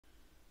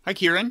Hi,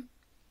 Kieran.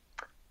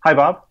 Hi,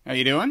 Bob. How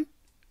you doing?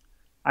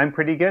 I'm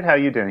pretty good. How are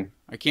you doing?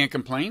 I can't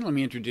complain. Let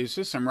me introduce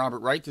us. I'm Robert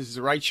Wright. This is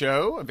The Wright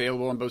Show,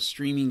 available on both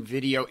streaming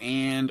video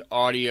and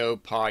audio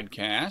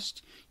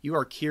podcast. You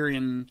are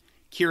Kieran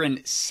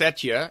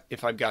Setiya,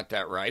 if I've got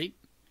that right.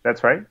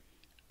 That's right.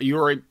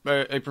 You're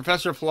a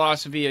professor of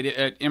philosophy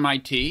at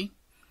MIT.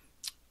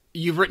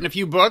 You've written a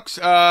few books,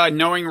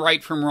 Knowing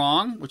Right from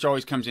Wrong, which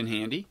always comes in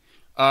handy,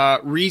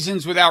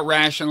 Reasons Without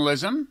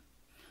Rationalism,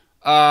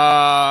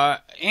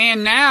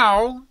 and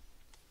now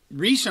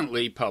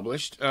recently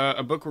published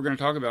a book we're going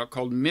to talk about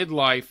called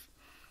Midlife,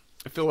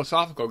 a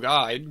Philosophical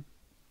Guide,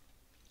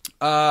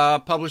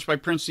 published by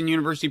Princeton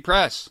University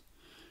Press.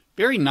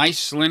 Very nice,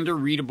 slender,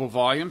 readable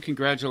volume.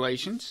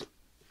 Congratulations.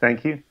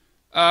 Thank you.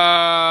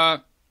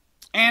 And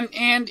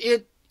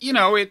it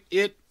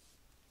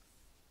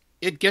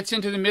gets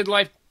into the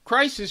midlife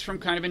crisis from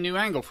kind of a new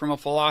angle, from a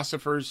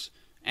philosopher's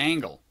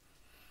angle.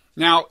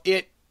 Now,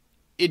 it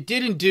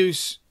did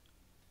induce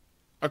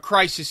a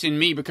crisis in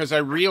me because I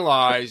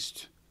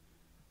realized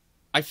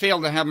I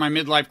failed to have my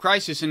midlife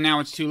crisis, and now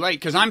it's too late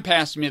because I'm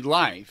past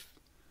midlife.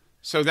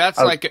 So that's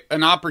like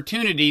an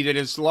opportunity that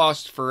is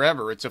lost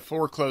forever. It's a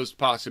foreclosed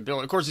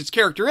possibility. Of course, it's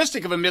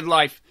characteristic of a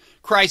midlife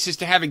crisis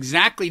to have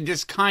exactly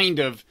this kind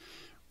of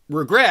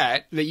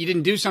regret that you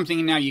didn't do something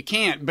and now you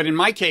can't. But in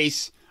my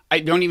case, I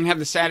don't even have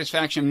the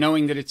satisfaction of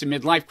knowing that it's a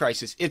midlife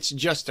crisis. It's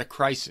just a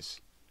crisis.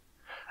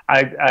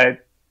 The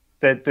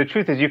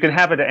truth is, you can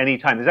have it at any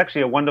time. There's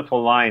actually a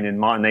wonderful line in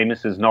Martin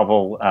Amis's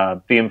novel,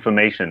 The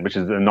Information, which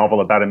is a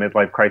novel about a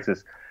midlife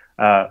crisis,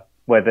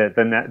 where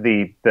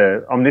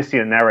the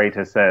omniscient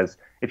narrator says,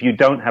 if you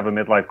don't have a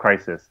midlife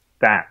crisis,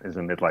 that is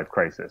a midlife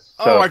crisis.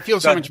 So, I feel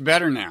so much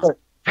better now.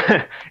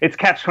 It's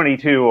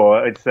catch-22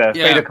 or it's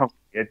fait accompli.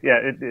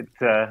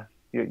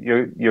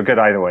 You're good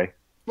either way.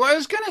 Well, I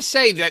was going to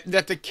say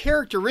that the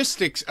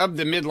characteristics of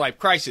the midlife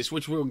crisis,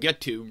 which we'll get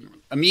to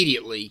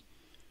immediately,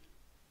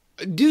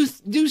 do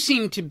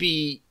seem to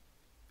be,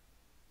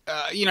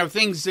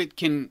 things that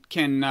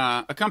can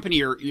accompany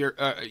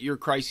your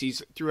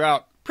crises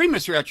pretty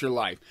much throughout your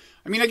life.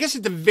 I mean, I guess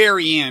at the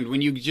very end,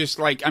 when you just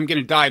like, I'm going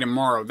to die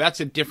tomorrow, that's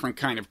a different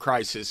kind of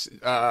crisis.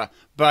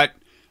 But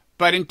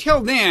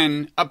until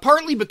then,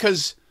 partly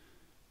because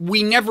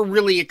we never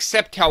really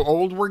accept how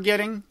old we're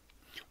getting.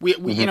 We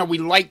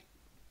like.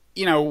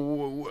 It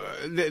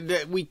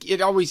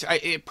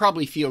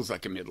probably feels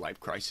like a midlife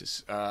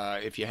crisis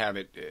if you have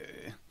it,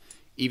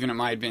 even at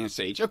my advanced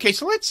age. Okay,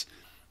 so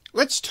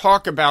let's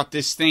talk about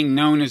this thing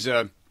known as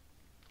a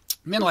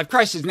midlife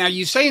crisis. Now,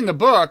 you say in the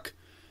book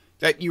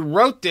that you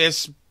wrote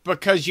this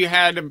because you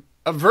had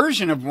a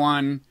version of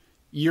one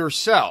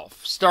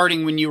yourself,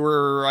 starting when you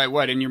were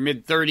in your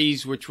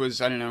mid-30s, which was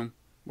 5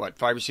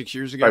 or 6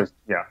 years ago.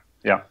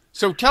 Yeah.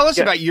 So tell us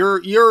about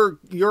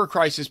your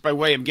crisis by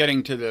way of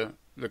getting to the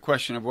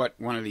question of what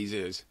one of these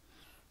is.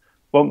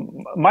 Well,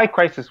 my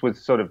crisis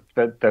was sort of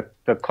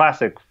the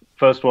classic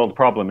first world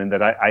problem in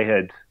that I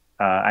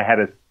had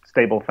a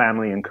stable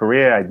family and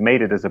career. I'd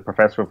made it as a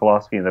professor of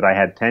philosophy, and that I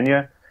had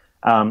tenure.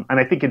 And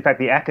I think, in fact,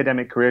 the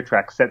academic career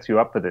track sets you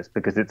up for this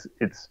because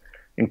it's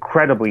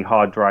incredibly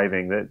hard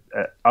driving. That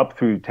up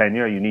through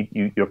tenure,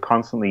 you're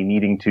constantly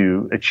needing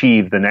to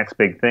achieve the next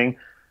big thing.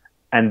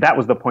 And that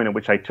was the point at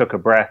which I took a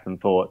breath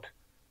and thought,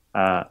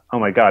 oh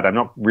my God, I'm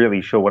not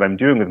really sure what I'm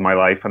doing with my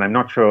life, and I'm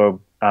not sure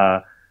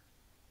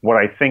what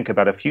I think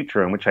about a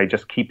future in which I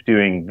just keep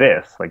doing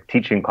this, like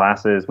teaching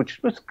classes, which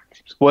was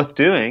worth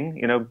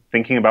doing,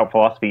 thinking about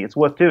philosophy, it's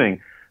worth doing.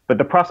 But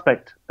the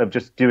prospect of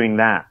just doing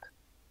that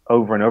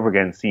over and over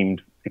again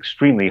seemed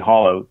extremely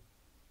hollow.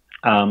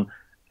 And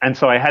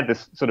so I had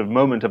this sort of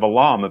moment of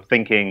alarm of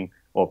thinking,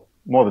 or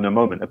more than a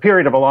moment, a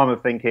period of alarm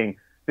of thinking,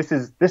 this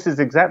is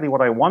exactly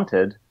what I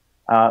wanted,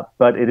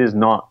 but it is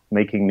not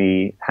making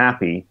me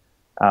happy.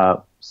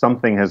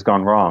 Something has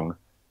gone wrong.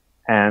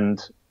 And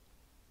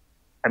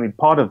I mean,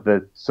 part of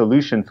the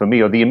solution for me,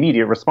 or the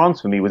immediate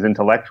response for me, was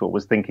intellectual,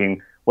 was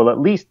thinking, well, at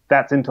least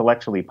that's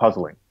intellectually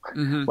puzzling.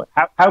 Mm-hmm.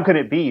 How could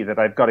it be that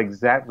I've got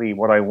exactly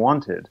what I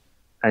wanted,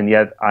 and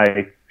yet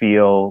I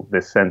feel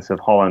this sense of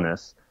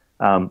hollowness?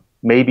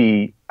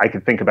 Maybe I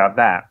could think about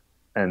that,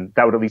 and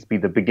that would at least be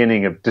the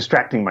beginning of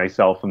distracting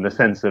myself from the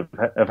sense of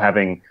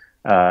having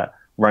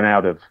run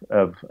out of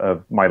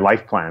my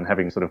life plan,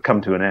 having sort of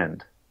come to an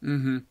end.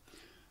 Mm-hmm.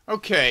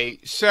 Okay,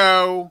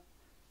 so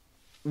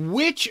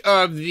which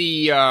of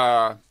the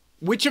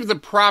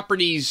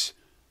properties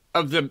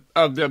of the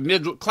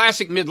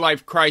classic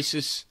midlife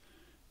crisis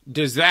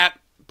does that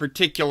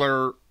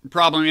particular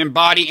problem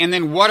embody, and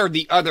then what are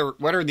the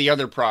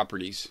other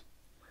properties?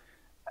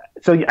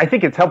 So I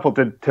think it's helpful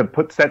to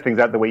set things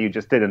out the way you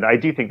just did, and I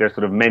do think there's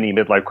sort of many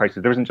midlife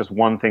crises. There isn't just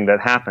one thing that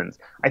happens.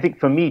 I think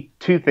for me,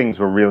 two things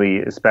were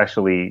really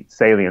especially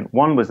salient.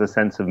 One was the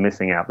sense of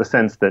missing out, the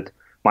sense that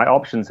my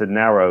options had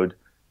narrowed,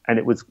 and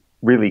it was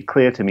really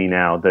clear to me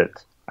now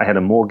that I had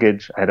a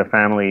mortgage, I had a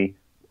family.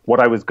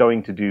 What I was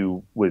going to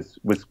do was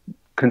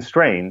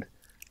constrained,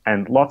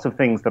 and lots of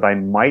things that I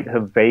might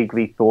have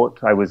vaguely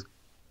thought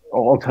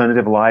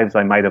alternative lives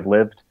I might have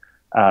lived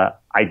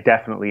I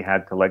definitely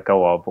had to let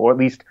go of, or at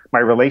least my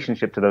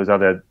relationship to those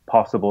other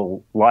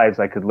possible lives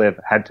I could live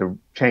had to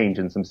change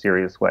in some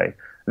serious way.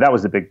 That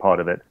was a big part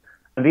of it.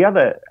 And the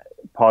other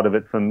part of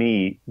it for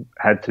me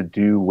had to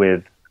do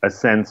with a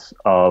sense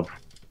of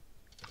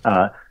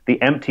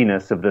the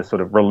emptiness of the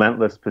sort of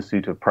relentless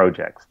pursuit of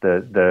projects,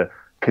 the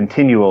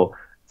continual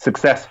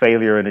success,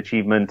 failure, and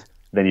achievement.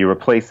 Then you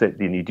replace it,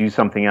 then you do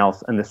something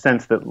else, and the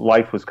sense that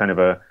life was kind of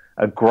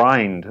a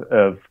grind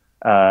of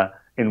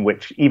in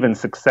which even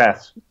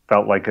success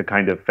felt like a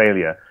kind of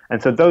failure.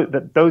 And so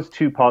those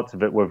two parts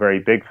of it were very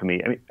big for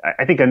me. I mean,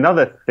 I think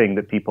another thing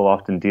that people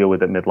often deal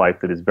with at midlife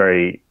that is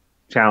very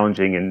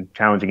challenging in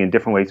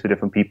different ways for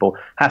different people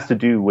has to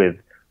do with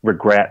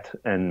regret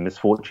and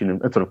misfortune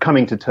and sort of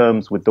coming to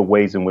terms with the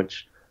ways in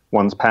which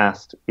one's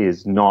past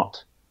is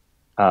not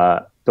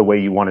the way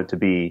you want it to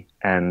be,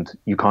 and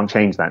you can't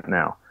change that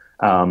now.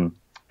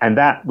 And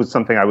that was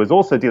something I was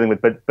also dealing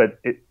with, but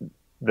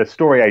the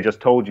story I just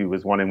told you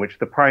was one in which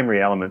the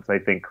primary elements, I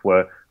think,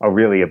 are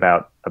really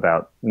about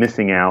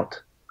missing out,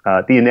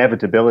 the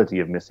inevitability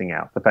of missing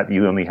out, the fact that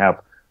you only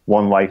have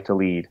one life to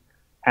lead,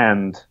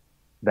 and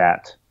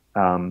that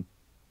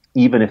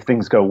even if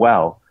things go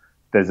well,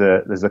 there's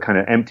a kind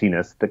of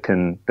emptiness that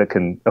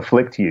can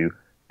afflict you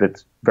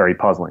that's very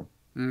puzzling.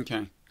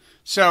 Okay,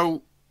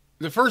 so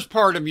the first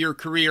part of your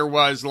career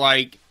was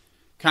like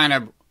kind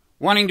of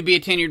wanting to be a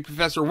tenured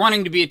professor,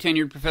 wanting to be a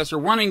tenured professor,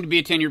 wanting to be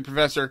a tenured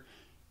professor.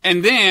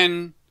 And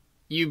then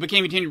you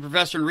became a tenured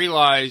professor and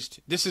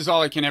realized this is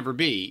all I can ever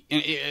be.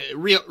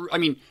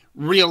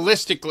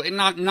 Realistically,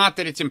 not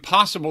that it's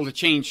impossible to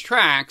change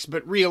tracks,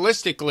 but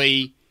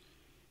realistically,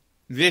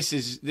 this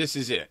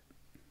is it.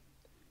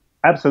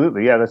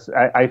 Absolutely, yeah.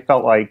 I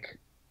felt like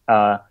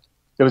there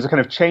was a kind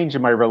of change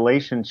in my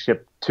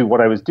relationship to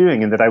what I was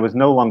doing, and that I was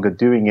no longer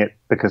doing it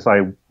because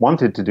I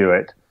wanted to do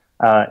it.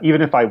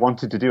 Even if I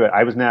wanted to do it,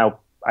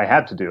 I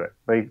had to do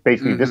it.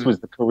 Basically, This was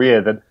the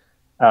career that.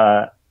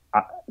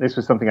 This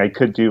was something I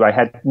could do. I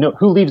had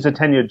who leaves a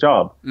tenured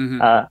job?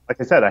 Like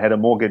I said, I had a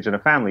mortgage and a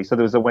family, so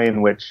there was a way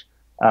in which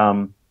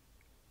I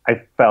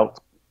felt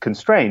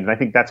constrained. And I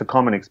think that's a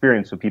common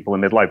experience for people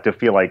in midlife, to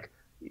feel like,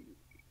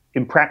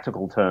 in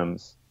practical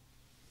terms,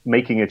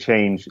 making a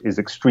change is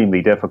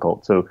extremely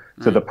difficult. So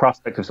the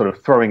prospect of sort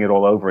of throwing it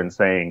all over and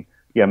saying,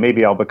 yeah,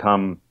 maybe I'll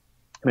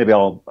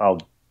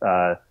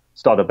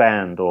start a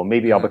band, or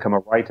maybe I'll become a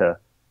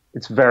writer.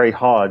 It's very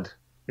hard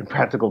in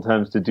practical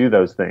terms to do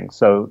those things.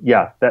 So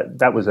yeah,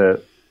 that was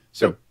the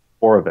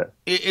core of it.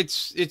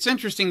 It's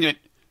interesting that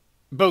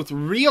both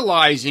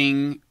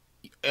realizing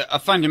a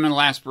fundamental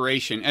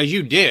aspiration, as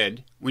you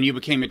did when you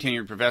became a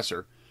tenured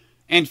professor,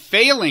 and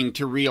failing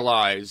to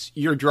realize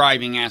your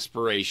driving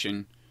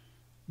aspiration,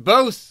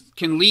 both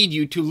can lead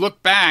you to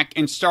look back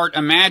and start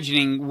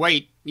imagining,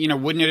 wait,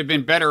 wouldn't it have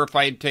been better if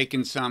I had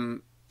taken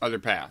some other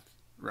path,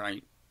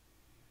 right?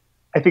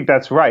 I think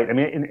that's right. I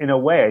mean, in a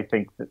way, I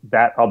think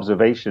that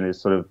observation is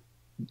sort of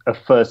a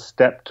first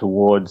step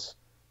towards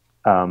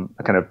a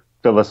kind of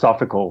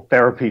philosophical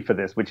therapy for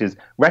this, which is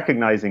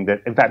recognizing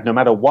that, in fact, no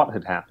matter what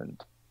had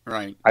happened,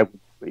 right,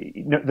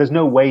 there's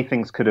no way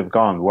things could have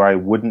gone where I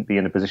wouldn't be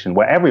in a position,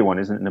 where everyone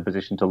isn't in a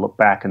position to look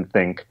back and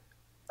think,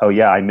 oh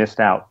yeah, I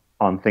missed out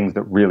on things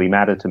that really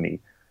matter to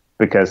me.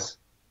 Because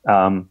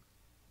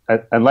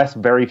unless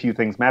very few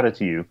things matter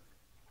to you,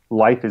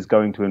 life is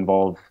going to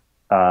involve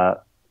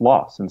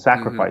loss and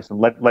sacrifice and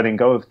letting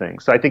go of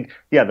things. So I think,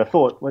 yeah, the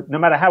thought, no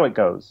matter how it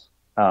goes,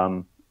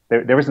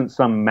 there isn't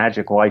some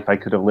magic life I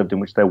could have lived in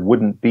which there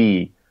wouldn't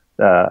be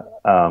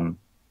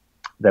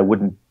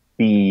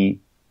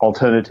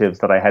alternatives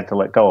that I had to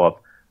let go of.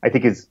 I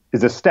think is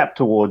a step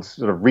towards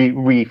sort of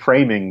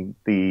reframing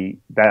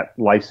that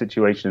life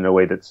situation in a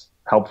way that's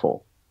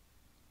helpful.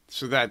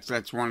 So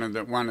that's one of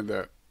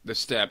the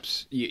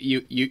steps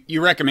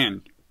you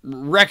recommend,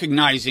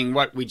 recognizing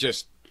what you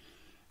just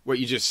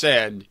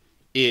said.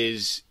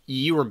 Is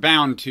you were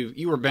bound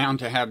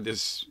to have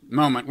this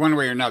moment one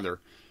way or another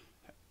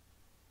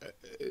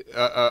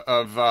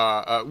of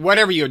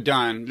whatever you had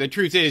done. The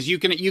truth is, you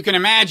can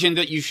imagine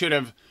that you should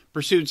have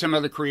pursued some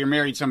other career,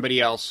 married somebody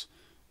else,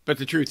 but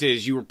the truth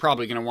is, you were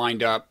probably going to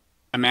wind up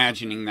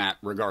imagining that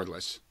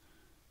regardless.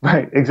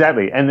 Right,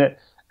 exactly, and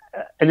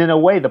in a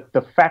way,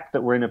 the fact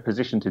that we're in a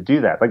position to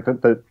do that, like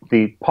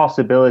the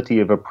possibility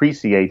of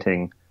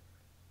appreciating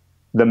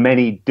the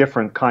many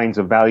different kinds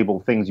of valuable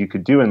things you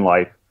could do in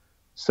life,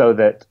 so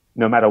that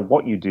no matter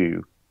what you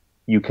do,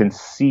 you can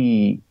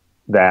see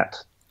that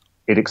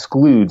it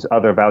excludes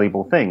other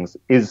valuable things,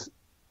 is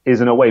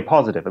in a way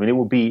positive. I mean,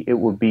 it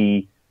would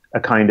be a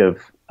kind of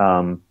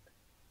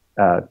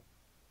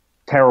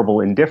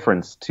terrible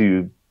indifference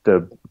to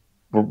the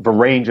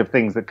range of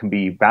things that can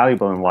be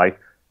valuable in life,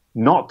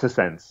 not to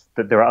sense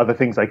that there are other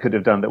things I could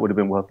have done that would have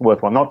been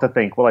worthwhile, not to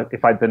think, well,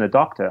 if I'd been a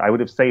doctor, I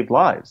would have saved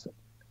lives.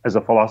 As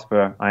a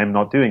philosopher, I am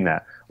not doing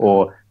that.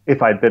 Or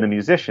if I'd been a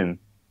musician,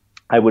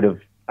 I would have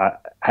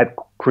had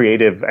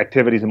creative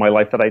activities in my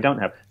life that I don't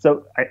have.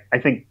 So I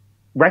think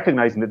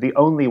recognizing that the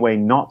only way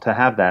not to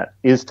have that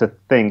is to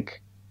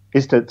think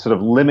is to sort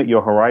of limit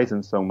your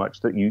horizon so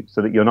much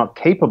so that you're not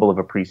capable of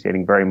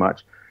appreciating very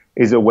much,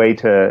 is a way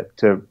to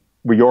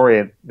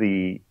reorient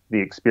the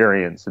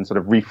experience and sort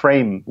of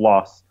reframe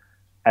loss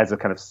as a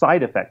kind of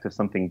side effect of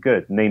something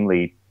good,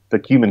 namely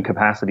the human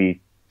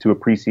capacity to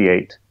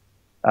appreciate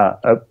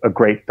a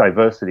great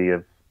diversity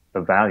of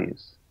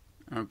values.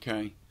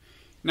 Okay.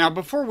 Now,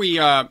 before we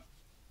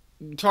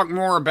talk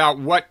more about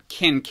what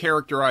can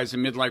characterize a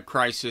midlife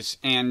crisis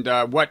and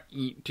what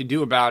to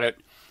do about it,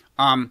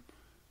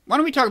 why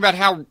don't we talk about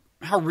how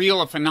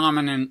real a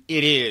phenomenon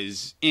it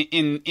is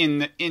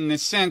in the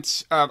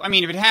sense of, I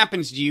mean, if it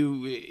happens to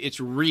you, it's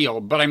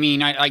real. But I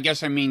mean, I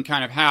guess I mean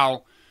kind of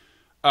how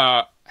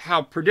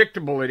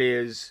predictable it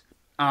is.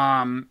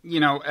 You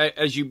know,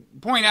 as you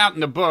point out in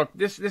the book,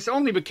 this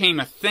only became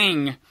a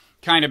thing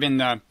kind of in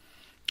the,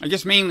 I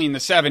guess mainly in the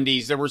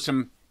 70s. There were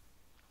some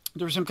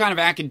kind of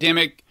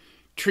academic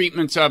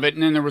treatments of it,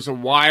 and then there was a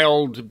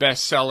wild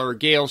bestseller,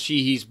 Gail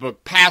Sheehy's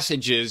book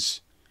Passages.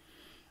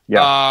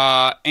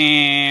 Yeah.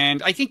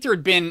 And I think there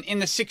had been in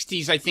the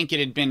 60s, I think it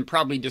had been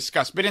probably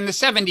discussed, but in the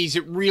 70s,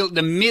 the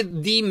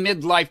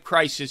midlife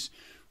crisis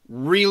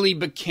really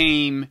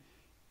became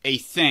a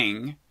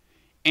thing,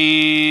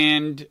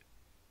 and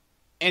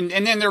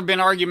then there have been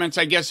arguments,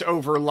 I guess,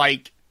 over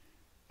like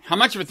how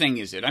much of a thing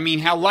is it? I mean,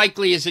 how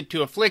likely is it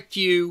to afflict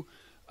you?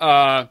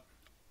 Are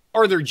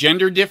there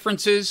gender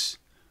differences?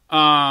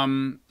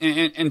 And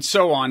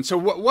so on. So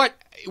what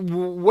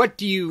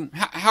do you,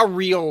 how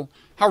real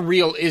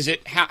is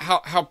it?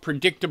 How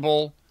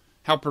predictable,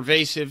 how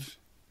pervasive?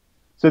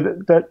 So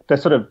the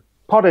sort of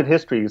potted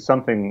history is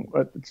something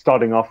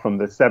starting off from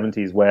the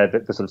 70s where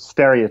the sort of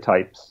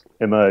stereotypes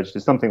emerged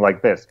is something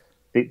like this.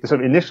 The sort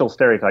of initial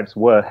stereotypes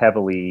were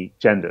heavily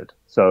gendered.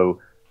 So,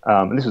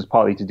 and this was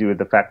partly to do with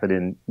the fact that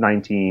in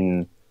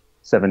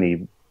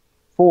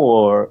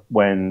 1974,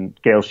 when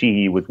Gail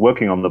Sheehy was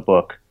working on the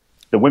book,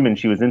 the women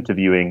she was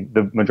interviewing,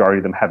 the majority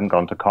of them hadn't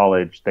gone to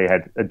college. They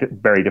had a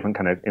very different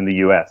kind of, in the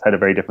US, had a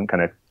very different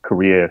kind of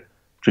career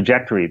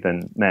trajectory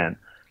than men.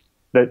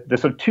 The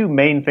sort of two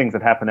main things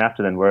that happened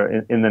after then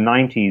were in the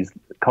 90s,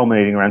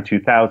 culminating around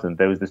 2000,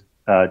 there was this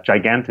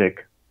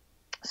gigantic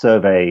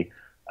survey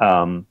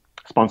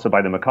sponsored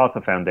by the MacArthur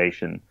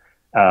Foundation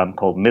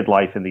called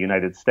Midlife in the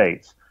United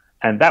States.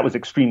 And that was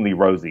extremely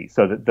rosy.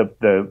 So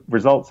the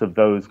results of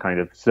those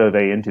kind of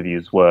survey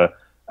interviews were,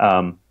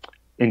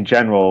 in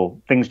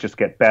general, things just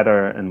get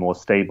better and more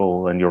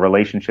stable, and your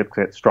relationship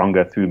gets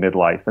stronger through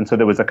midlife. And so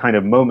there was a kind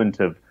of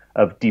moment of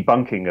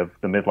debunking of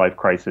the midlife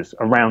crisis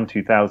around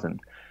 2000.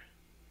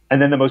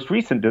 And then the most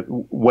recent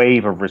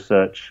wave of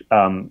research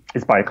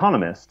is by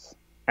economists.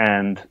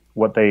 And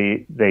what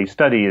they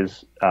study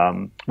is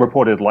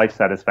reported life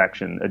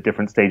satisfaction at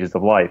different stages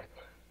of life.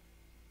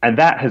 And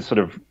that has sort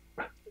of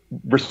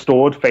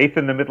restored faith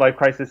in the midlife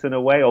crisis in a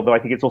way, although I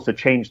think it's also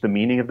changed the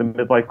meaning of the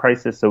midlife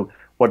crisis. So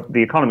what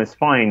the economists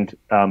find,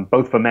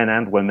 both for men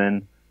and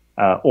women,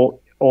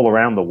 all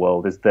around the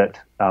world, is that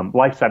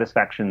life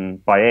satisfaction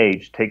by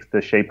age takes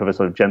the shape of a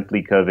sort of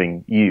gently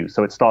curving U.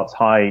 So it starts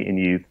high in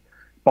youth,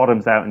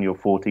 bottoms out in your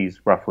 40s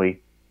roughly,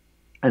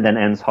 and then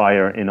ends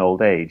higher in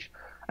old age.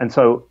 And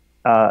so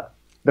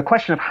the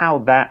question of how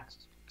that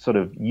sort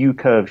of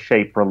U-curve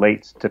shape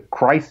relates to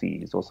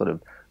crises or sort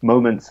of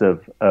moments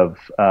of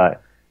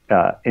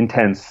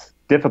intense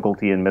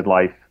difficulty in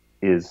midlife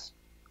is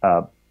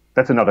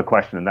that's another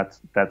question, and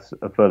that's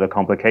a further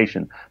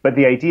complication. But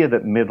the idea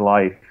that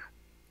midlife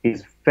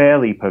is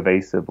fairly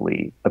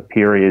pervasively a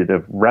period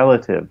of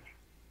relative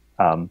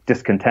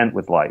discontent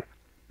with life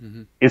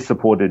is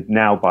supported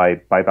now by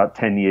about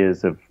 10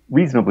 years of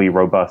reasonably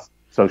robust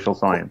social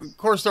science. Of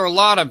course, there are a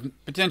lot of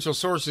potential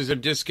sources of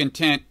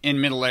discontent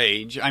in middle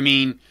age. I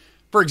mean,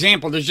 for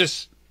example, there's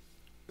just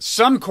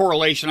some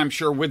correlation, I'm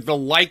sure, with the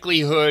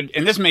likelihood,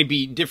 and this may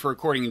be differ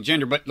according to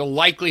gender, but the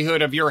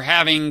likelihood of your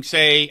having,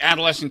 say,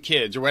 adolescent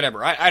kids or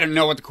whatever. I don't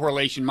know what the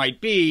correlation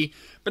might be,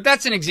 but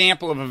that's an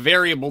example of a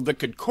variable that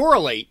could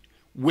correlate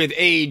with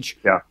age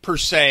per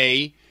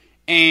se,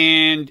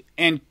 and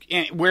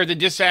where the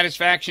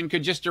dissatisfaction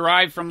could just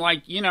derive from,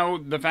 like, you know,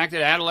 the fact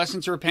that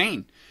adolescents are a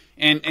pain.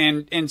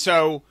 And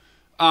so,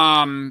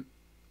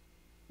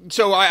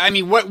 so I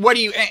mean, what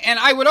do you, and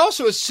I would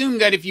also assume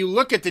that if you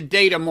look at the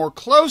data more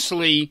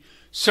closely,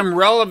 some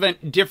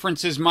relevant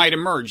differences might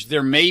emerge.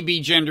 There may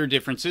be gender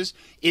differences.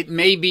 It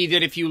may be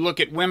that if you look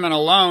at women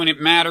alone, it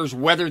matters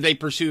whether they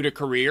pursued a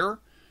career.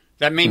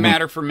 That may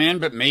matter for men,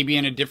 but maybe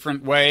in a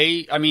different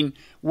way. I mean,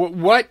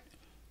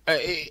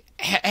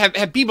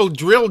 have people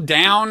drilled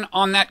down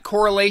on that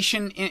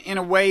correlation in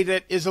a way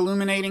that is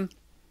illuminating?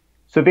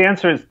 So the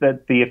answer is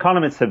that the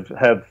economists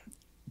have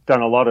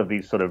done a lot of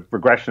these sort of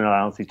regression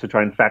analyses to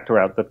try and factor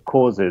out the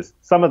causes.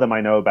 Some of them I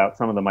know about,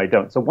 some of them I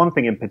don't. So one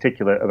thing in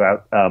particular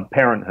about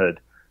parenthood,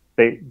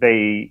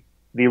 the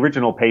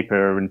original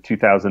paper in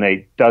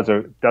 2008 does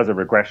a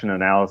regression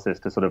analysis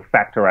to sort of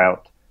factor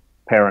out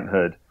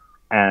parenthood,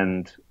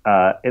 and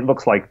it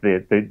looks like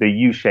the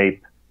U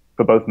shape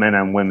for both men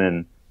and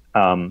women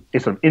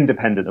is sort of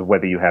independent of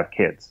whether you have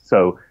kids.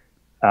 So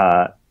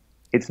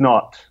it's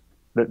not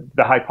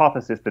the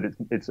hypothesis that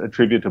it's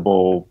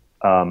attributable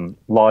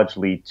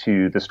largely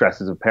to the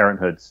stresses of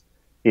parenthood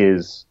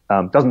is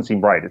doesn't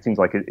seem right. It seems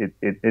like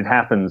it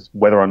happens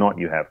whether or not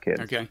you have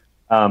kids. Okay.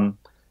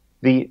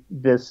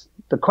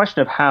 The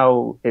question of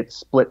how it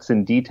splits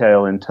in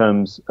detail in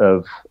terms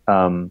of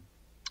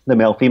the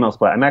male-female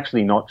split, I'm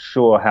actually not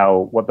sure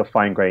what the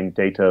fine-grained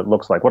data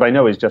looks like. What I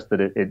know is just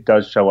that it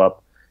does show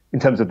up in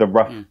terms of the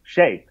rough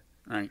shape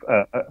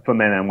for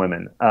men and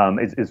women.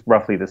 Is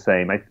roughly the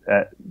same.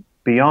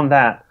 Beyond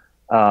that,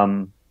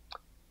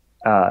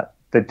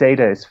 the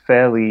data is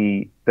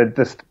fairly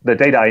the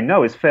data I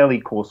know is fairly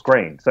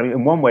coarse-grained. So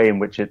in one way in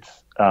which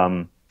it's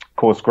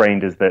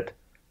coarse-grained is that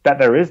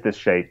there is this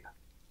shape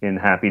in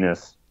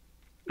happiness.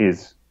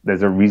 There's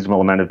a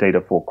reasonable amount of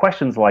data for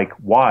questions like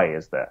why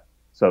is there?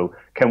 So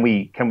can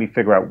we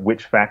figure out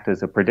which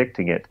factors are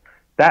predicting it?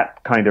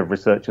 That kind of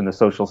research in the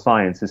social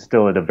science is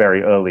still at a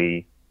very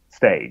early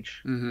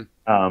stage. Mm-hmm.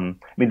 I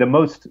mean, the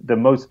most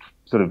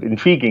sort of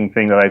intriguing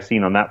thing that I've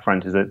seen on that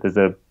front is that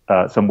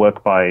there's some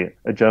work by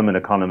a German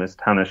economist,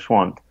 Hannes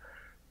Schwant,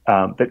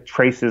 that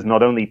traces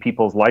not only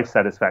people's life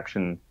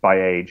satisfaction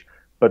by age,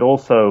 but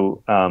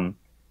also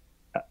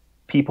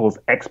people's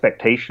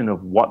expectation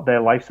of what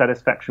their life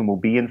satisfaction will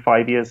be in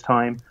 5 years'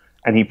 time.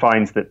 And he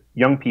finds that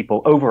young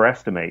people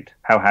overestimate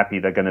how happy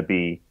they're going to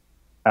be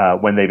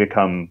when they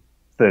become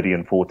 30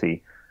 and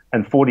 40.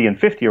 And 40 and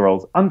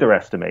 50-year-olds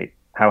underestimate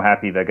how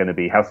happy they're going to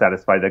be, how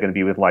satisfied they're going to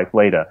be with life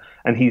later.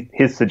 And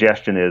his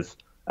suggestion is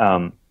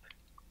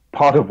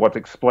part of what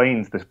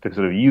explains the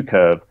sort of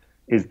U-curve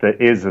is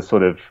a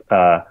sort of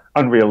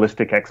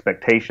unrealistic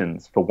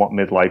expectations for what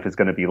midlife is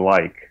going to be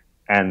like,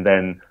 and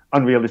then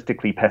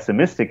unrealistically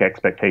pessimistic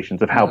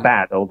expectations of how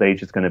bad old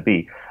age is going to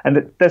be.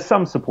 And there's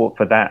some support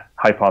for that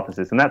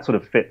hypothesis, and that sort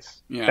of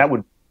fits. Yeah.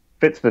 That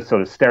fits the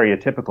sort of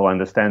stereotypical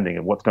understanding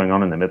of what's going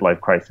on in the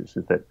midlife crisis,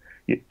 is that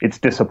it's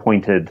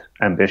disappointed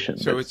ambition.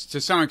 So it's to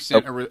some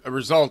extent a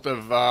result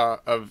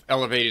of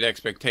elevated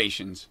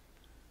expectations.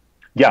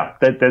 Yeah,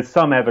 there's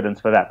some evidence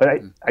for that. But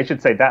I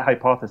should say that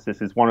hypothesis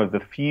is one of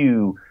the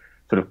few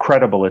sort of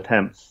credible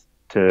attempts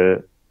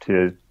to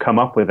come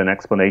up with an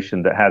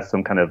explanation that has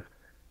some kind of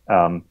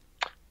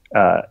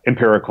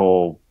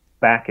empirical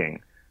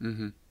backing.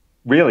 Mm-hmm.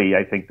 Really,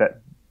 I think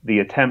that the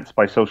attempts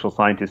by social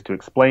scientists to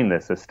explain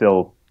this are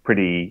still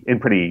in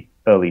pretty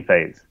early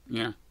phase.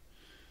 Yeah.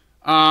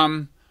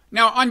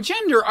 Now, on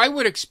gender, I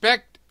would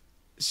expect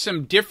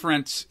some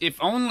difference,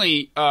 if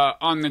only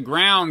on the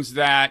grounds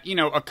that,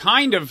 a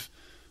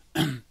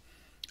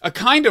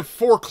kind of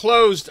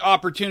foreclosed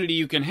opportunity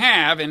you can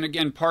have, and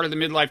again, part of the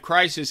midlife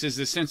crisis is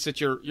the sense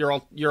that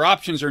your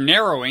options are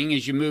narrowing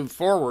as you move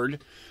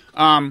forward.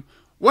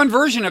 One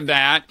version of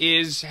that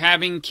is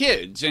having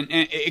kids, and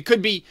it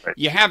could be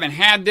you haven't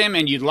had them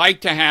and you'd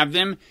like to have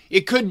them.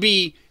 It could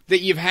be that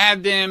you've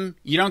had them,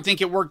 you don't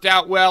think it worked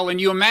out well, and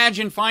you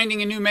imagine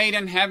finding a new mate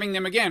and having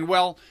them again.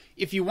 Well,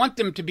 if you want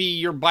them to be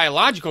your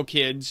biological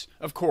kids,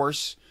 of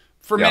course,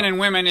 for men and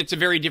women, it's a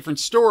very different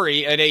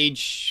story at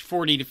age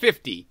 40 to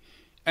 50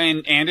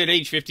 and at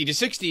age 50 to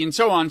 60 and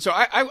so on. So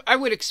I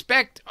would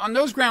expect on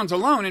those grounds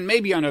alone, and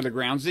maybe on other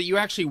grounds, that you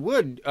actually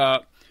would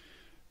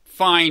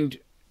find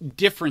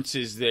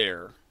differences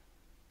there.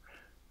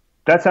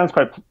 That sounds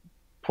quite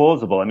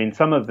plausible. I mean,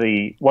 one of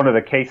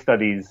the case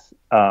studies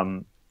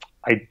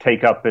I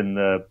take up in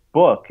the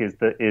book is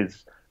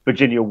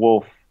Virginia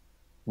Woolf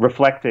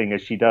reflecting,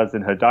 as she does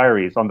in her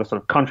diaries, on the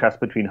sort of contrast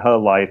between her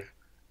life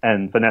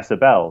and Vanessa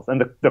Bell's.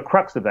 And the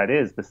crux of that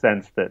is the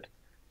sense that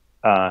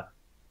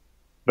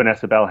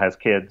Vanessa Bell has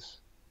kids,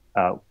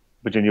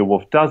 Virginia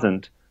Woolf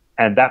doesn't,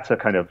 and that's a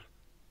kind of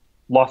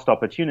lost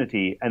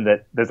opportunity, and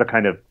that there's a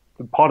kind of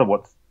part of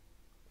what's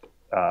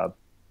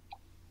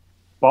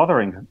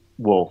bothering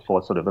Woolf,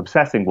 or sort of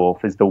obsessing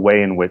Woolf, is the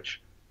way in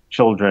which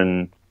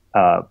children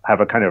have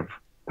a kind of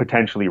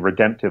potentially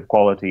redemptive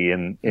quality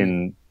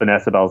in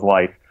Vanessa Bell's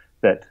life,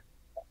 that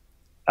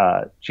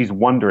she's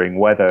wondering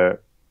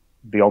whether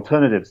the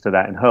alternatives to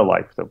that in her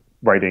life, so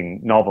writing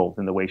novels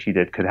in the way she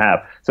did, could have.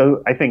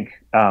 So I think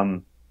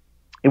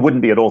it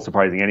wouldn't be at all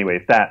surprising anyway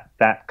if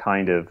that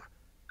kind of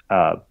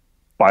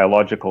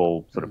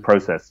biological sort of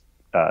process,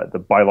 the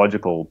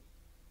biological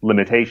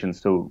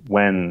limitations to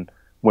when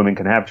women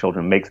can have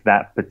children, makes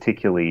that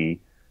particularly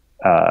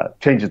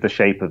changes the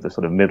shape of the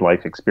sort of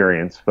midlife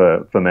experience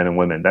for men and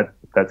women.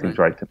 That seems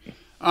right to me.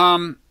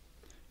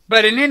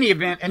 But in any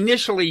event,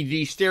 initially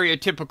the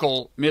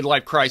stereotypical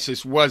midlife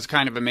crisis was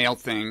kind of a male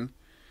thing.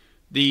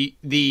 The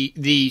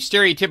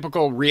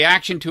stereotypical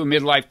reaction to a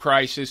midlife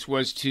crisis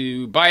was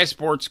to buy a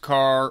sports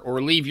car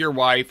or leave your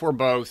wife or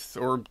both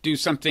or do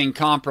something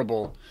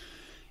comparable.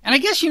 And I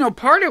guess,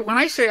 part of when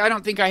I say I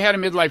don't think I had a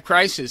midlife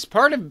crisis,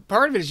 part of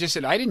it is just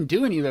that I didn't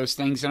do any of those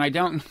things, and I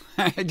don't.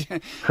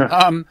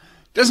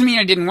 Doesn't mean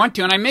I didn't want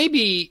to, and I may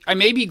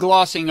be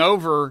glossing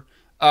over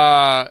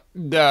a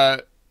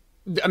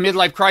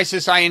midlife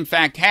crisis I in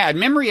fact had.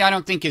 Memory, I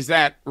don't think, is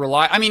that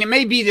reliable. I mean, it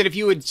may be that if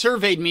you had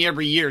surveyed me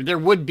every year, there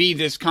would be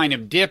this kind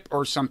of dip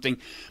or something.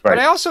 Right. But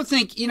I also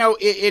think,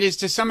 it is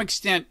to some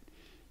extent,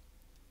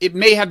 it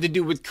may have to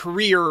do with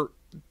career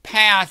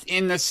path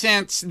in the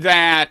sense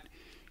that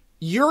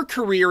your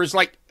career is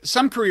like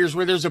some careers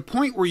where there's a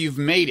point where you've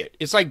made it.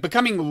 It's like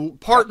becoming a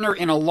partner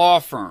in a law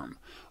firm,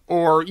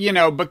 or,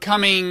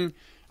 becoming,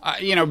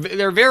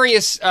 there are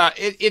various,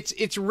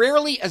 it's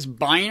rarely as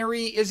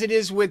binary as it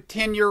is with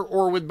tenure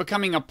or with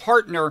becoming a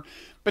partner,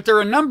 but there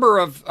are a number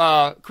of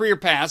career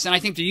paths, and I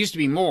think there used to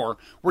be more,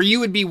 where you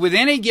would be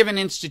within a given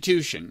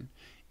institution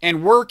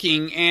and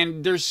working,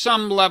 and there's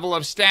some level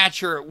of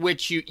stature at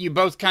which you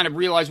both kind of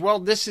realize, well,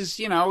 this is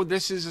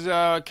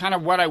kind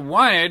of what I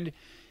wanted,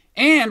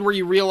 and where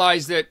you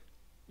realize that,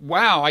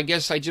 wow, I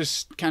guess I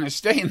just kind of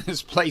stay in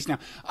this place now.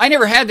 I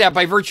never had that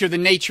by virtue of the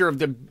nature of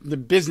the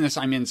business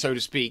I'm in, so to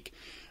speak.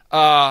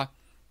 I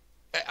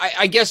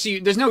guess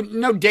there's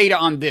no data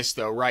on this,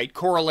 though, right?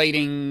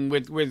 Correlating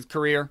with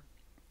career?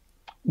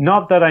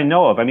 Not that I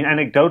know of. I mean,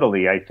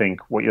 anecdotally, I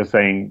think what you're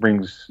saying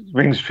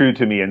rings true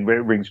to me, and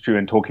rings true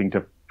in talking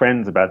to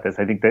friends about this.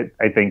 I think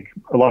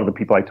a lot of the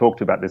people I talk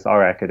to about this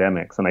are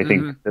academics, and I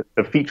think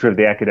the feature of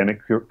the academic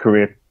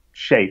career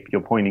shape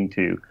you're pointing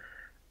to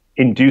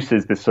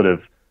induces this sort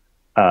of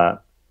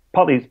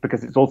partly it's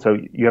because it's also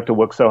you have to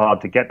work so hard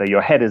to get there.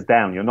 Your head is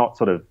down. You're not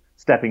sort of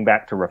stepping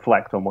back to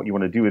reflect on what you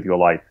want to do with your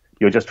life.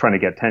 You're just trying to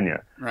get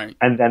tenure. Right.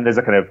 And then there's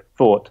a kind of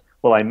thought,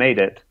 well, I made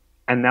it,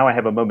 and now I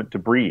have a moment to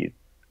breathe.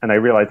 And I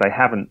realize I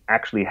haven't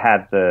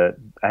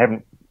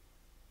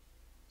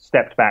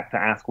stepped back to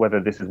ask whether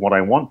this is what I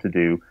want to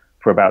do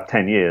for about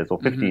 10 years or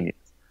 15 years.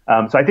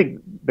 So I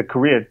think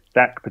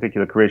that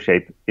particular career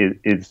shape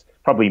is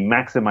probably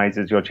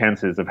maximizes your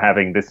chances of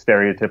having this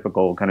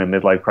stereotypical kind of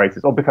midlife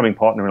crisis or becoming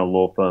partner in a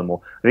law firm.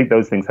 Or I think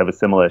those things have a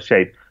similar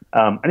shape.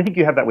 And I think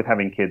you have that with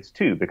having kids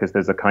too, because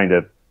there's a kind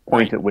of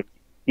point at which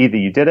either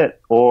you did it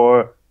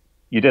or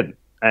you didn't.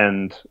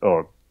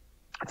 Or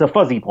it's a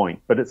fuzzy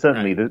point, but it's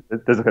certainly,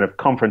 there's a kind of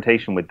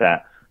confrontation with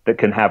that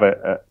can have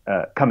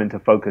come into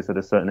focus at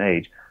a certain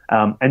age.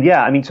 And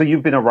yeah, I mean, so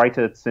you've been a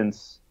writer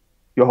since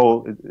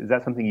is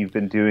that something you've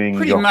been doing?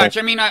 Pretty much.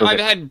 I mean, I've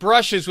had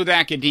brushes with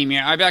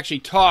academia. I've actually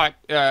taught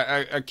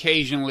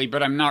occasionally,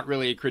 but I'm not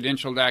really a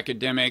credentialed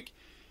academic.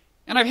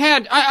 And I've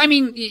had, I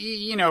mean,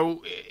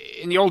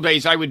 in the old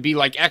days, I would be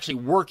like actually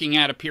working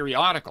at a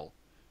periodical.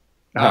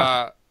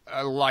 But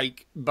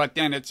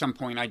then at some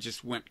point I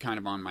just went kind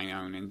of on my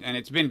own, and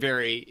it's been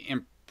very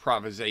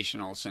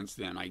improvisational since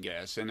then, I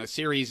guess, and a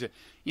series of,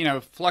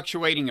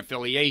 fluctuating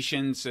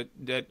affiliations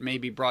that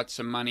maybe brought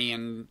some money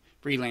and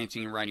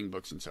freelancing and writing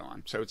books and so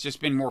on. So it's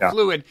just been more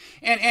fluid,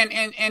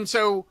 and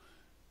so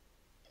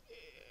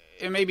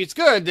maybe it's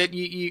good that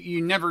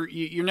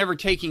you're never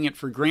taking it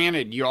for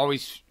granted. You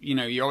always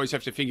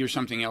have to figure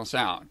something else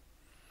out.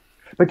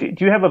 But do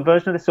you have a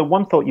version of this? So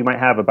one thought you might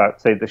have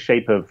about, say, the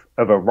shape of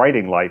a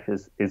writing life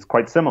is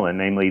quite similar.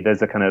 Namely,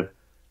 there's a kind of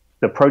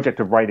the project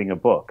of writing a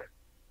book.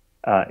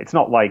 It's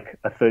not like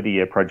a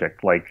 30-year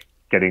project, like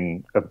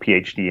getting a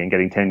PhD and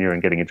getting tenure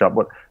and getting a job,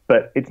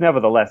 but it's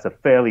nevertheless a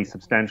fairly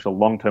substantial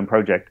long-term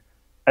project,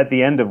 at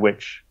the end of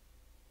which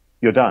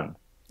you're done.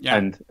 Yeah.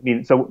 And I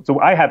mean, so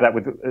I have that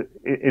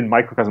in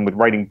microcosm with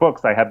writing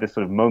books. I have this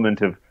sort of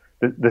moment of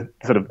the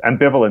sort of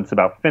ambivalence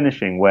about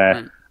finishing,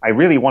 where I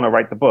really want to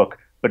write the book.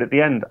 But at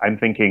the end, I'm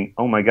thinking,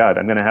 oh my God,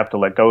 I'm going to have to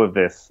let go of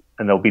this,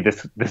 and there'll be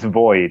this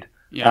void.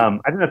 Yeah.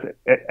 I don't know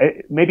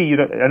if maybe you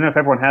don't. I don't know if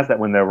everyone has that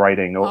when they're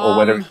writing,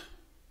 or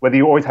whether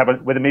you always have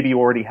whether maybe you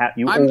already have.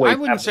 I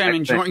wouldn't say I'm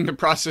enjoying the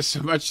process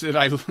so much that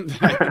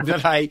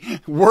I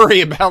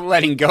worry about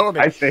letting go of it.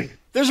 I see.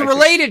 There's a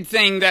related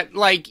thing that,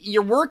 like,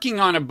 you're working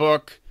on a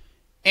book,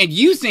 and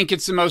you think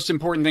it's the most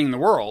important thing in the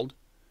world.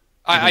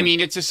 I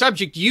mean, it's a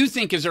subject you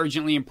think is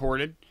urgently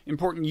important.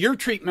 Your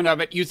treatment of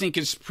it you think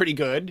is pretty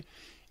good.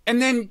 And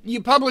then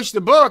you publish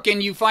the book,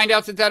 and you find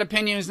out that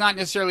opinion is not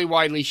necessarily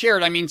widely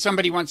shared. I mean,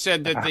 somebody once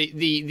said that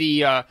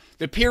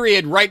the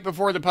period right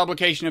before the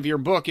publication of your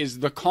book is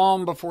the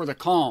calm before the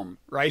calm,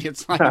 right?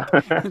 It's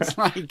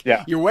like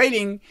you're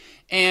waiting,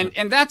 and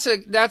that's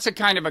a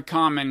kind of a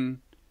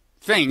common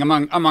thing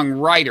among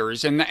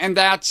writers, and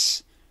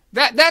that's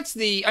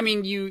the. I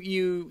mean,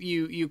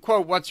 you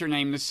quote what's her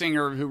name, the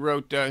singer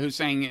who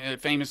sang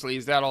famously,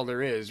 "Is that all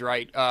there is?"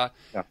 Right?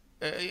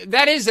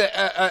 That is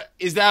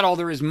is that all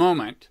there is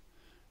moment.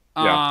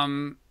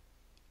 And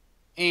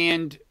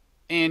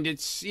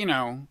it's,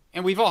 and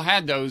we've all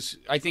had those,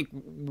 I think,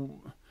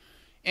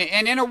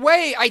 and in a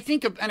way, I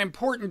think an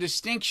important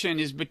distinction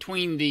is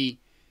between the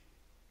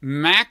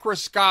more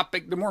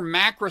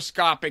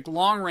macroscopic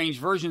long-range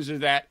versions of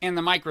that and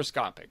the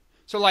microscopic.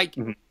 So, like,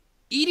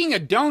 eating a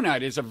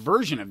donut is a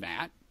version of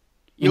that.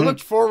 You look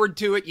forward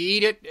to it, you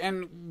eat it,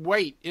 and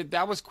wait,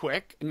 that was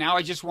quick. Now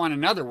I just want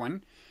another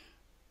one.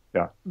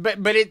 Yeah. But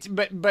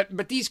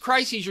these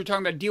crises you're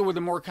talking about deal with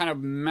a more kind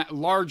of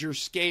larger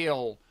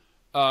scale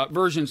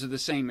versions of the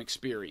same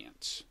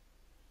experience.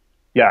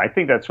 Yeah, I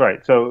think that's right.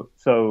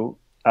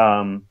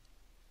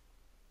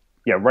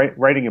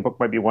 Writing a book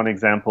might be one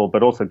example,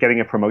 but also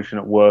getting a promotion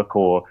at work,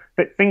 or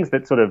things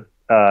that sort of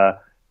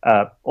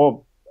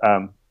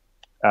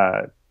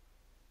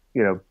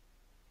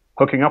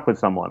hooking up with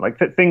someone, like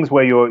things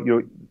where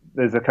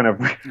there's a kind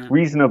of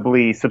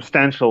reasonably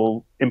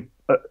substantial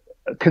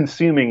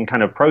consuming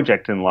kind of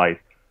project in life,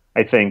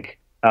 I think,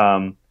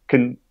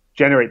 can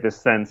generate this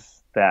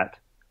sense that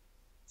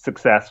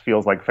success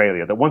feels like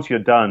failure. That once you're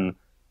done,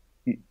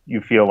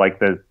 you feel like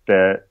there's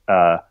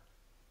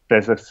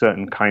a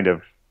certain kind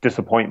of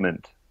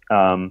disappointment.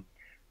 And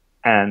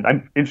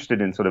I'm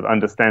interested in sort of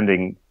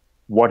understanding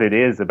what it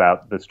is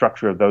about the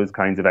structure of those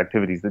kinds of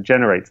activities that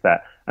generates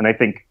that. And I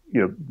think,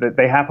 that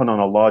they happen on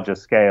a larger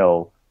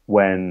scale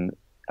when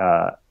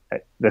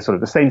they're sort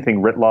of the same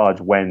thing writ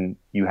large when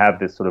you have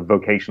this sort of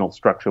vocational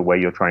structure where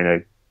you're trying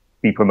to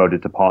be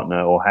promoted to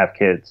partner or have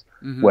kids,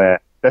 where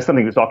there's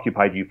something that's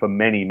occupied you for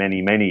many,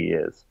 many, many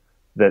years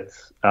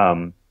that's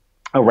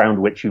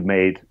around which you've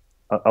made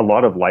a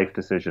lot of life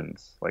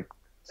decisions, like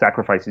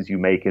sacrifices you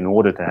make in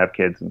order to have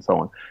kids and so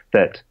on,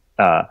 that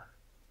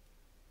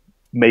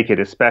make it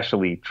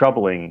especially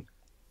troubling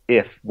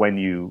if when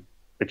you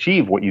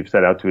achieve what you've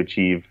set out to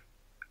achieve,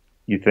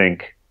 you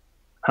think,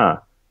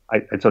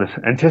 I sort of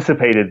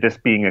anticipated this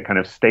being a kind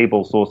of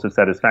stable source of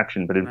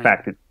satisfaction, but in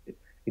fact, it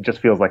just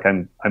feels like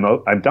I'm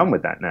done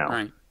with that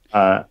now,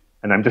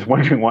 and I'm just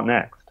wondering what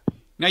next.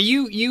 Now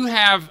you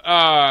have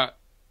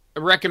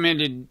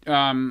recommended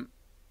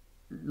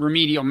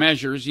remedial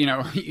measures.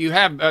 You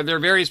have there are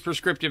various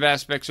prescriptive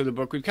aspects of the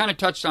book. We've kind of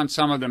touched on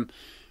some of them.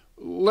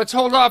 Let's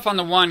hold off on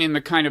the one in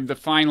the kind of the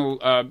final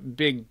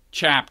big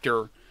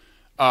chapter,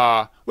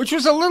 which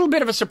was a little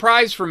bit of a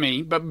surprise for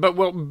me, but in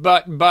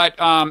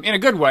a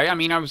good way. I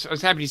mean, I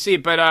was happy to see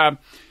it, but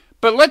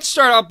let's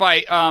start out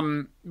by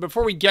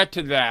before we get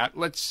to that,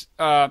 let's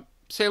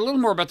say a little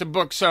more about the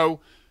book. So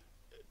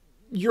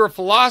you're a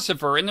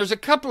philosopher, and there's a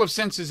couple of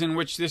senses in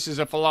which this is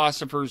a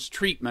philosopher's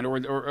treatment,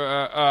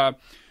 or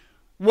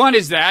one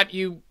is that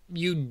you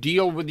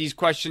deal with these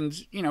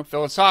questions,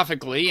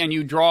 philosophically, and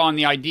you draw on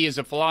the ideas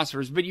of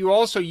philosophers, but you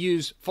also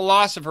use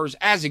philosophers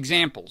as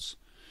examples.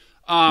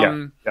 They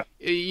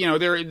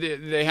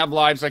have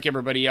lives like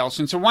everybody else.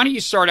 And so why don't you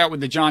start out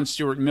with the John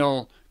Stuart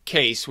Mill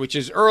case, which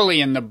is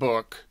early in the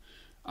book.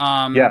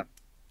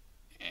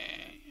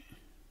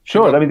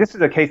 Sure. I mean, this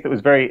is a case that was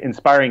very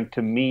inspiring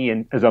to me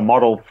and as a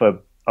model for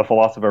a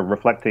philosopher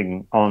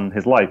reflecting on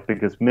his life,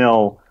 because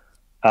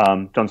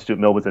John Stuart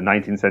Mill was a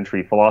 19th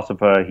century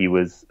philosopher. He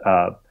was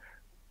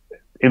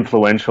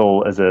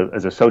influential as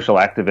a social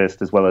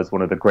activist, as well as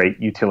one of the great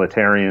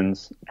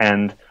utilitarians.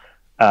 And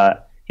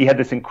he had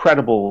this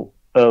incredible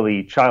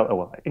early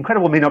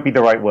incredible may not be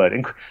the right word,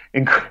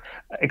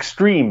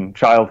 extreme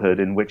childhood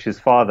in which his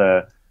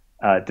father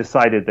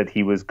decided that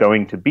he was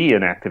going to be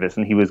an activist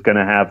and he was going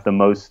to have the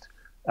most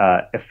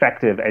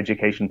effective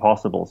education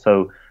possible.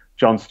 So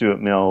John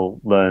Stuart Mill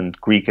learned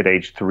Greek at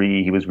age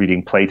 3. He was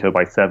reading Plato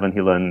by 7.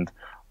 He learned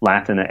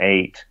Latin at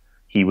 8.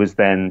 He was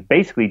then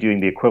basically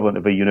doing the equivalent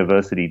of a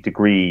university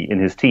degree in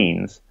his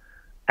teens.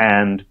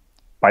 And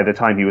by the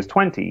time he was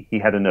 20, he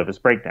had a nervous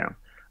breakdown.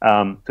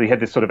 So he had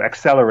this sort of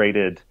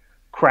accelerated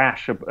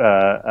crash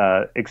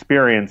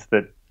experience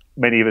that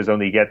many of us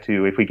only get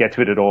to, if we get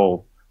to it at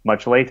all,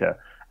 much later.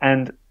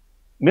 And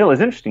Mill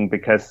is interesting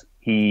because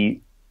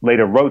he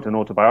later wrote an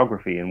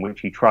autobiography in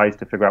which he tries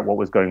to figure out what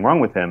was going wrong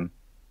with him.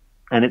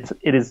 And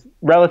it is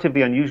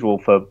relatively unusual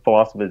for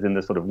philosophers in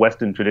the sort of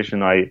Western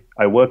tradition I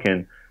work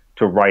in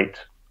to write,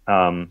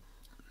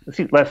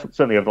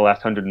 certainly over the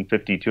last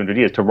 150, 200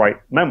 years, to write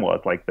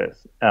memoirs like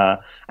this.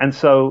 And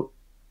so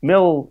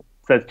Mill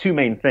says two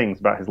main things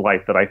about his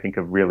life that I think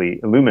are really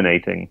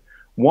illuminating.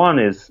 One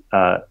is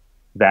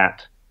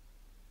that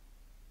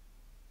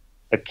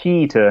a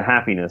key to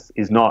happiness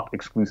is not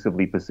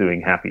exclusively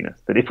pursuing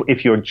happiness. That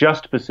if you're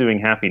just pursuing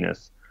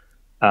happiness,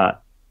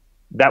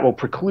 that will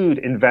preclude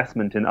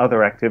investment in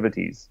other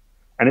activities.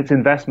 And it's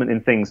investment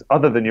in things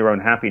other than your own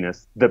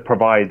happiness that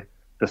provide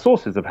the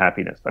sources of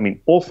happiness. I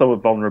mean, also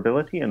of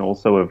vulnerability and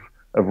also of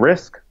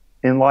risk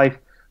in life.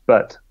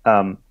 But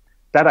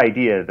that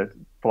idea that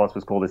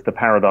philosophers call this the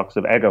paradox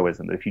of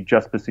egoism, that if you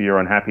just pursue your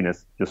own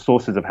happiness, your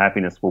sources of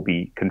happiness will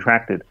be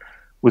contracted,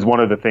 was one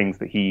of the things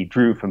that he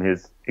drew from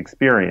his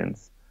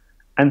experience.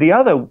 And the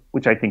other,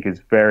 which I think is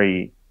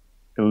very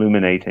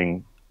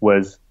illuminating,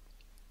 was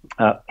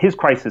his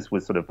crisis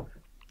was sort of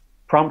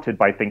prompted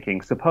by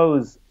thinking,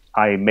 suppose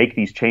I make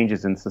these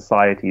changes in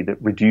society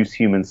that reduce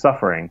human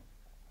suffering,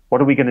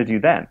 what are we going to do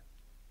then?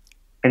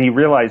 And he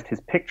realized his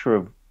picture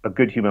of a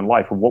good human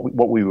life, and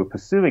what we were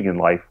pursuing in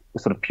life,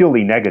 was sort of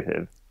purely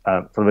negative,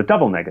 sort of a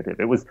double negative.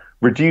 It was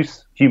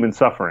reduce human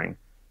suffering.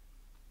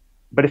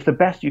 But if the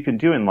best you can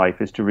do in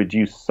life is to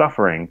reduce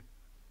suffering,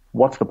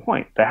 what's the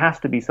point? There has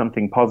to be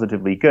something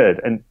positively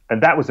good. And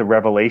that was a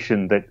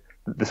revelation that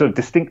the sort of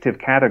distinctive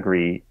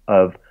category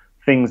of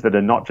things that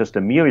are not just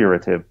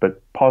ameliorative,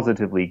 but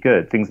positively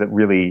good, things that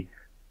really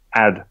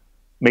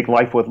make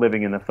life worth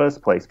living in the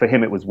first place. For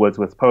him, it was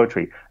Wordsworth's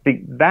poetry. I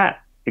think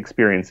that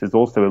experience is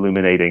also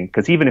illuminating,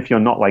 because even if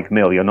you're not like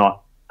Mill, you're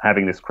not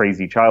having this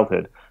crazy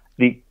childhood,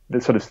 the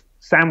sort of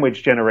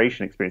sandwich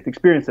generation experience, the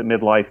experience at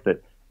midlife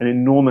that an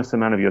enormous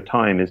amount of your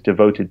time is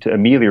devoted to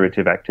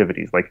ameliorative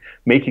activities, like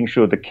making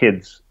sure the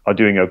kids are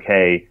doing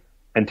okay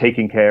and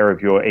taking care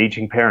of your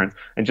aging parents,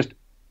 and just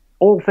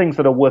all things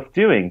that are worth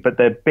doing, but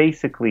they're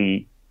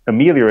basically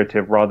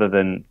ameliorative rather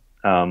than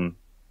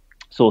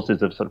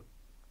sources of sort of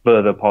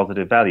further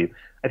positive value.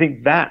 I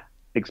think that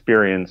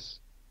experience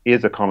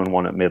is a common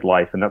one at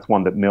midlife, and that's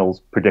one that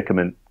Mill's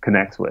predicament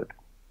connects with.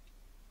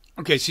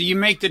 Okay, so you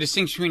make the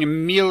distinction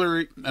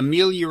between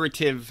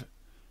ameliorative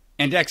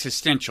and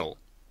existential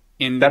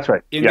that's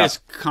right. In this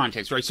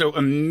context, right? So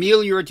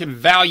ameliorative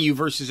value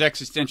versus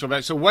existential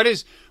value. So what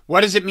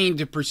does it mean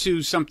to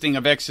pursue something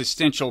of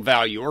existential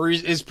value, or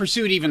is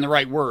pursuit even the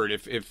right word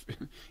if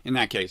in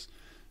that case?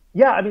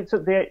 Yeah, I mean,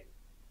 so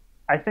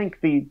I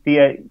think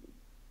the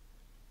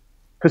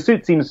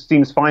pursuit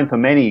seems fine for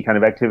many kind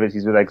of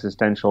activities with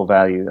existential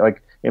value.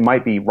 Like it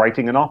might be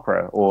writing an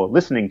opera, or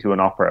listening to an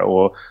opera,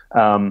 or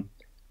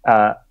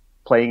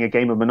playing a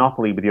game of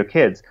Monopoly with your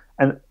kids.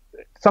 And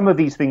some of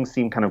these things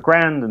seem kind of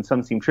grand and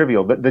some seem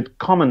trivial, but the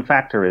common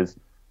factor is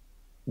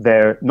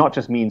they're not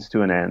just means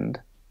to an end,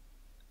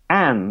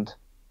 and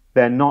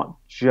they're not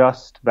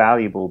just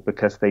valuable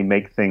because they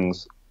make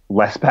things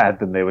less bad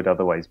than they would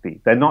otherwise be.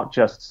 They're not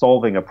just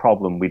solving a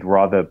problem we'd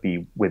rather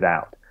be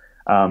without.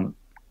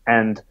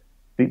 And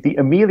the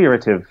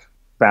ameliorative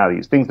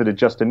values, things that are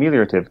just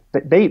ameliorative,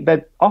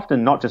 they're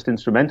often not just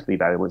instrumentally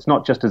valuable. It's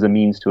not just as a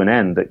means to an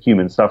end that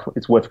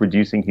it's worth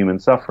reducing human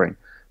suffering.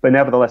 But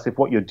nevertheless, if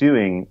what you're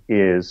doing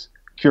is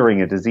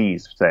curing a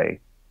disease, say,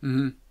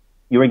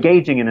 you're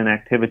engaging in an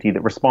activity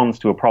that responds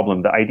to a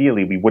problem that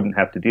ideally we wouldn't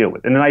have to deal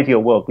with. In an ideal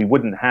world, we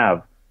wouldn't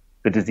have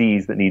the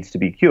disease that needs to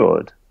be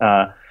cured.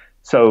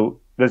 So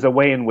there's a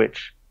way in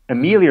which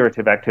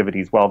ameliorative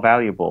activities, while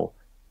valuable,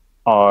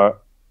 are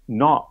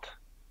not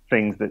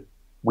things that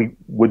we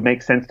would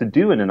make sense to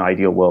do in an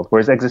ideal world,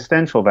 whereas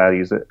existential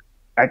values,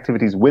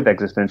 activities with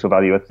existential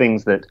value, are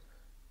things that,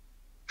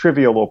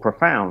 trivial or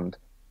profound,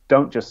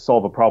 don't just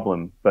solve a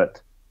problem,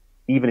 but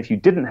even if you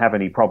didn't have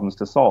any problems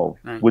to solve,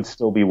 would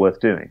still be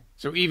worth doing.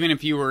 So even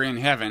if you were in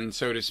heaven,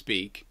 so to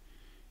speak,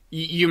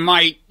 you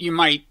might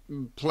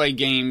play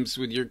games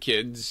with your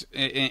kids,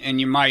 and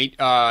you might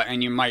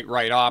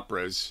write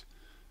operas.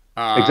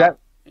 Exactly.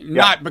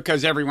 Not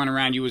because everyone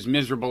around you was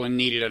miserable and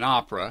needed an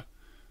opera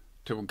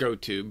to go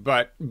to,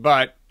 but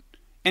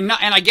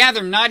I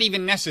gather not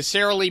even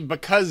necessarily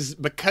because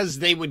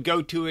they would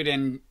go to it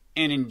and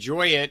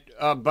enjoy it,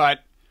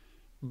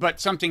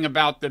 but something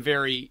about the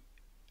very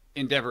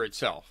endeavor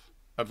itself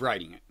of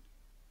writing it.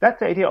 That's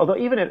the idea. Although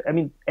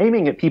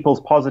aiming at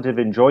people's positive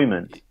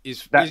enjoyment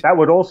that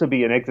would also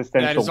be an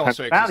existential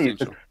value.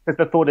 Because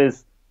the thought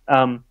is,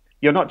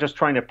 you're not just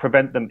trying to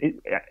prevent them.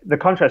 The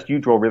contrast you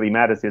draw really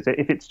matters. Is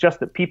if it's just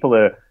that people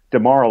are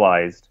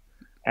demoralized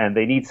and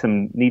they need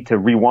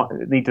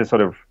to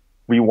sort of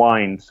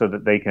rewind so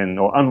that they can,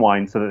 or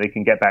unwind so that they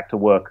can get back to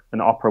work,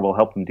 an opera will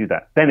help them do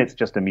that. Then it's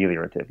just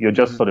ameliorative. You're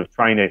just sort of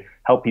trying to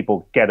help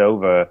people get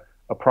over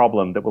a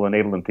problem that will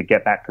enable them to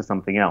get back to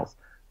something else.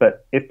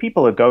 But if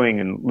people are going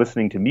and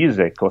listening to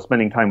music or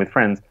spending time with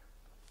friends,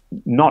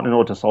 not in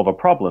order to solve a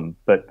problem,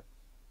 but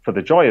for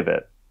the joy of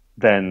it,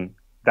 then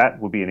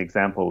that would be an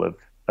example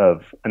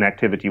of an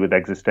activity with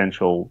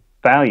existential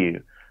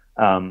value.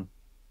 And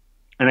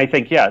I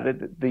think,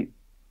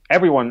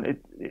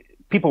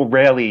 people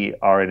rarely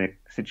are in a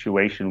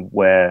situation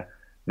where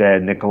their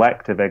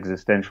neglect of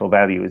existential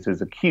value is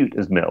as acute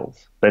as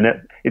Mill's.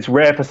 It's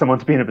rare for someone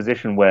to be in a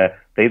position where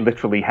they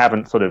literally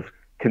haven't sort of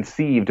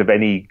conceived of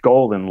any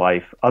goal in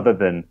life other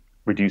than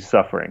reduce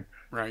suffering.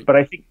 Right. But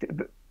I think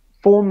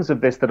forms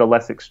of this that are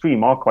less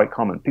extreme are quite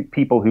common.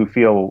 People who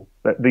feel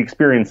that the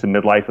experience in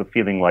midlife of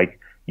feeling like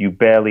you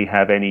barely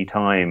have any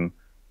time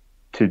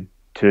to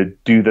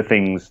do the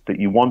things that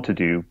you want to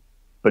do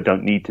but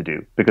don't need to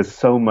do, because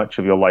so much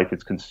of your life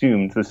is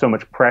consumed. There's so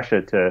much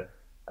pressure to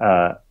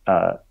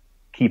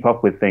keep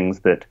up with things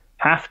that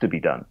have to be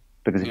done,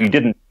 because if you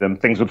didn't do them,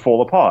 things would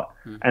fall apart.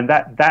 And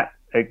that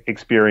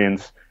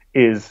experience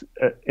is,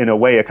 in a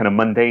way, a kind of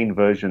mundane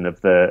version of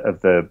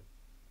the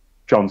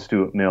John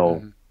Stuart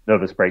Mill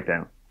nervous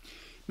breakdown.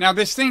 Now,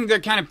 this thing,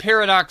 the kind of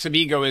paradox of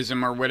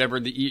egoism, or whatever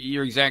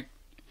your exact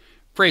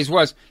phrase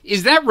was,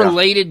 is that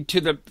related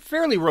to the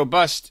fairly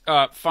robust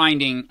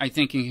finding, I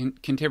think, in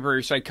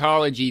contemporary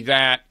psychology,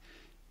 that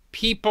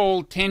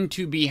people tend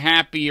to be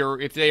happier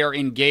if they are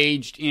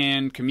engaged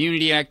in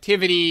community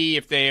activity,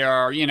 if they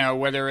are,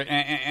 whether,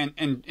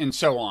 and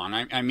so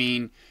on. I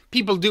mean,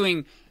 people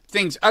doing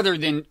things other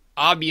than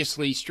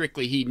obviously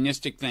strictly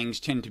hedonistic things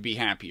tend to be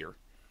happier.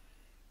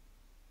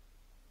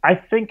 I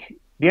think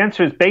the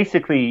answer is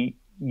basically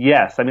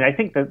yes. I mean, I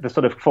think that the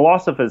sort of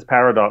philosopher's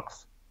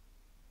paradox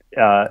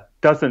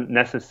doesn't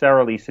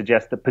necessarily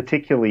suggest that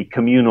particularly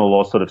communal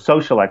or sort of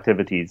social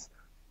activities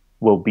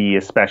will be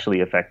especially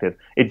effective.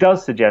 It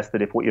does suggest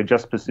that if what you're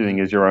just pursuing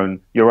is your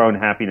own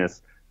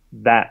happiness,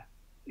 that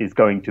is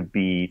going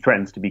to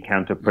threatens to be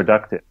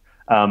counterproductive.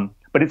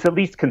 But it's at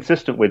least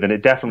consistent with, and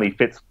it definitely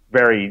fits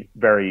very,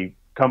 very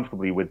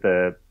comfortably with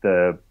the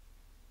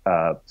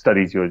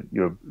studies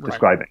you're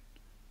describing.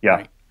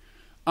 Yeah.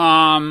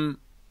 Right.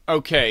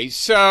 Okay.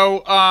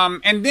 So,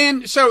 and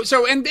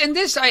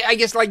this, I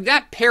guess, like,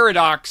 that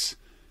paradox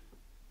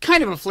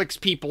kind of afflicts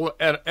people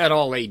at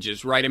all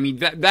ages, right? I mean,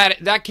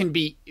 that can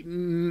be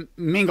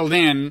mingled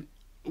in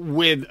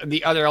with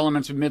the other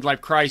elements of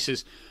midlife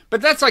crisis.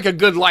 But that's like a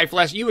good life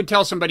lesson. You would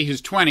tell somebody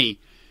who's 20,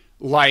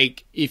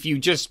 like, if you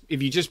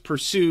just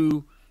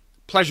pursue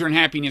pleasure and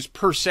happiness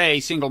per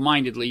se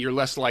single-mindedly, you're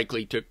less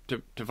likely to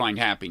find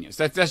happiness.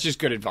 That's just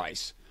good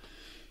advice.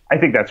 I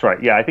think that's right.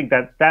 Yeah, I think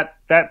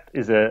that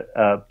is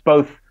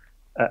both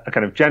a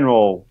kind of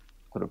general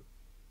sort of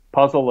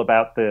puzzle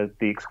about the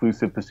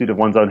exclusive pursuit of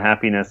one's own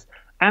happiness,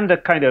 and a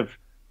kind of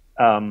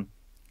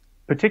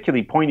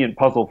particularly poignant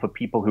puzzle for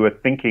people who are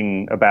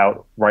thinking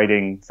about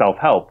writing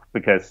self-help,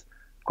 because,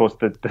 of course,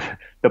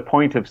 the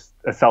point of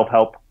a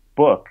self-help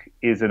book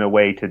is in a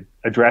way to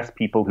address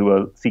people who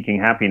are seeking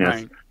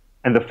happiness. Right.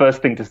 And the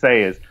first thing to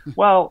say is,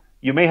 well,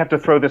 you may have to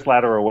throw this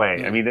ladder away.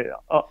 Yeah. I mean,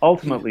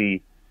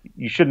 ultimately,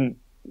 you shouldn't.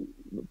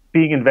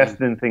 Being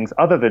invested in things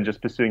other than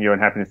just pursuing your own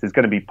happiness is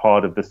going to be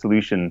part of the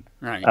solution.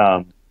 Right.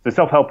 So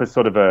self-help is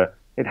sort of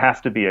it has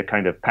to be a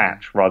kind of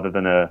patch rather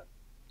than a.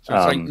 So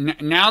it's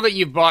like, now that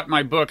you've bought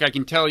my book, I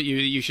can tell you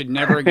that you should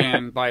never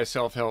again buy a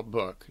self-help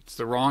book. It's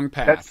the wrong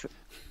path.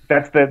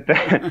 That's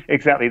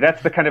exactly.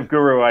 That's the kind of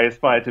guru I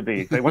aspire to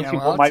be. So once you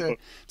bought my book,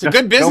 it's a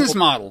good business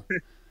model.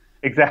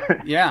 Exactly.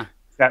 Yeah.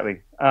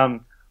 Exactly.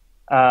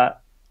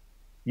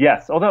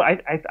 Yes. Although I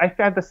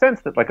had the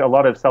sense that, like, a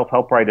lot of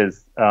self-help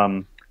writers,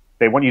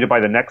 they want you to buy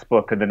the next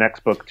book and the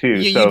next book too.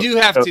 You do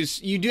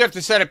have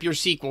to set up your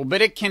sequel,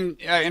 but it can,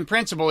 in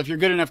principle, if you're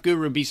good enough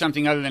guru, be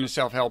something other than a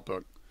self-help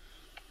book.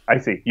 I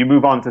see. You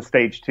move on to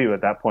stage 2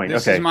 at that point.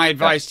 This is my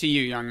advice to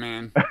you, young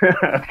man.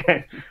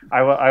 Okay.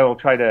 I will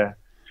try to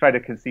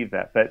conceive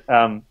that. But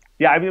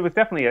yeah, I mean, it was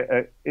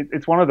definitely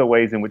it's one of the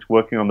ways in which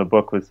working on the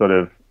book was sort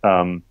of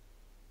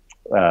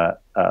the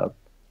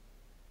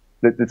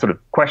sort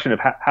of question of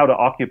how to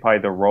occupy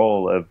the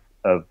role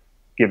of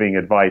giving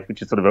advice,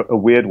 which is sort of a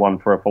weird one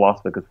for a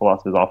philosopher, because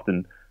philosophers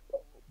often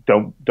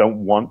don't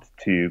want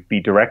to be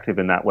directive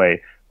in that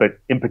way. But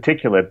in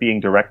particular,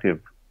 being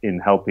directive in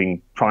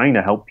trying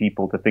to help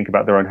people to think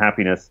about their own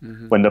happiness,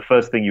 when the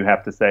first thing you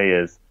have to say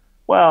is,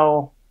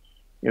 well,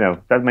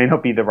 that may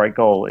not be the right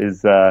goal,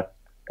 is, well,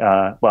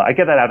 I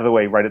get that out of the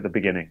way right at the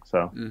beginning.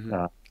 So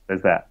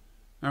there's that.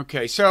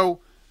 Okay. So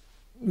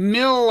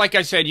Mill, like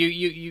I said,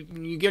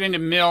 you get into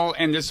Mill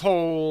and this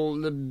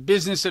the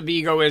business of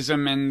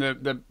egoism and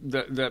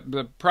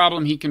the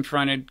problem he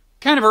confronted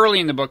kind of early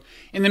in the book.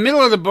 In the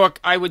middle of the book,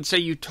 I would say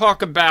you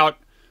talk about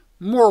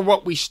more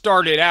what we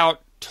started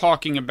out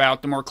talking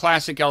about, the more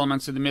classic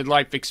elements of the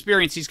midlife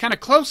experience. These kind of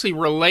closely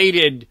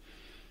related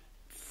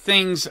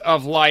things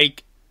of,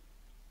 like,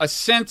 a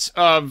sense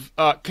of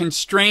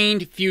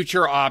constrained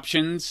future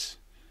options,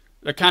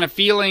 the kind of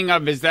feeling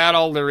of, is that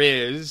all there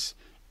is?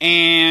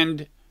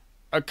 And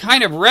a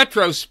kind of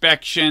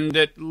retrospection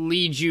that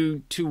leads you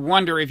to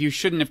wonder if you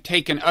shouldn't have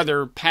taken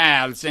other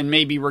paths and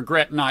maybe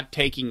regret not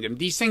taking them.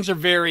 These things are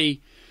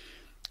very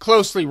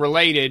closely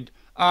related.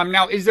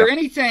 Now, is there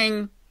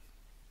anything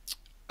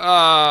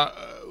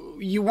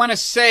you want to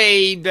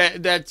say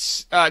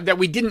that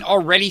we didn't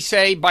already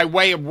say by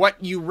way of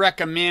what you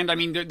recommend? I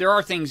mean, there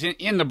are things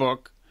in the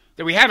book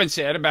that we haven't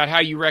said about how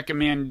you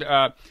recommend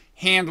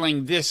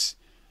handling this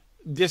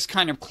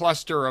kind of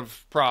cluster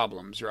of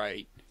problems,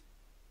 right?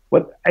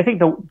 Well, I think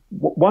the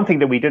one thing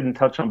that we didn't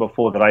touch on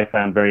before that I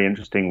found very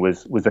interesting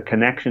was a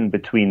connection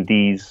between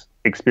these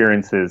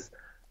experiences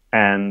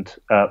and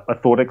a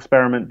thought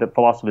experiment that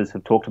philosophers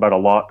have talked about a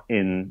lot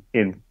in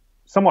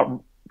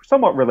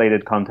somewhat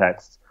related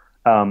contexts,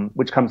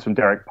 which comes from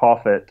Derek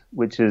Parfit,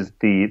 which is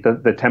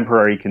the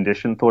temporary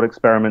condition thought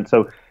experiment.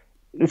 So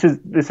this is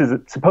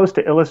supposed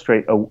to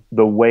illustrate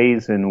the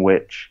ways in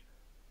which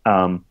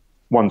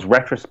one's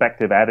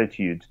retrospective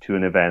attitude to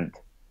an event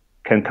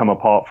can come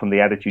apart from the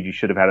attitude you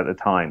should have had at the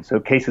time. So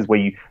cases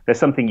where there's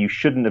something you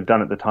shouldn't have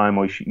done at the time,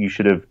 or you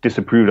should have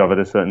disapproved of at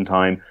a certain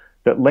time,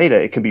 that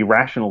later it can be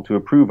rational to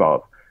approve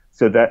of.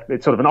 So that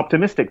it's sort of an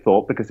optimistic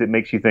thought, because it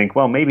makes you think,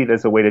 well, maybe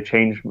there's a way to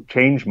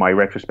change my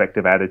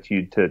retrospective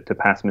attitude to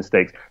past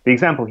mistakes. The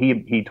example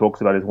he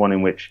talks about is one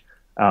in which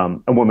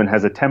a woman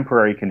has a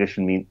temporary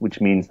condition,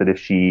 which means that if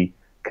she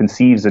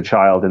conceives a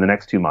child in the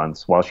next 2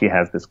 months while she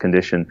has this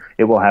condition,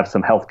 it will have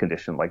some health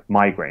condition like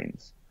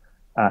migraines.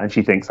 And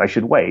she thinks, I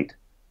should wait.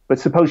 But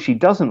suppose she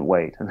doesn't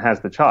wait and has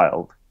the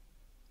child.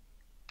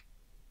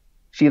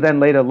 She then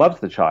later loves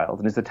the child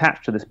and is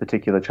attached to this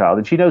particular child.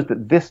 And she knows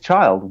that this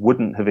child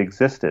wouldn't have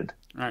existed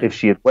if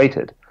she had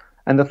waited.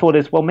 And the thought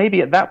is, well,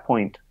 maybe at that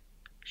point,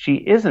 she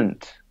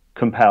isn't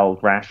compelled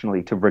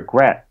rationally to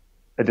regret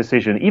a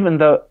decision, even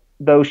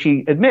though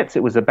she admits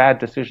it was a bad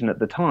decision at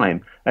the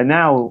time. And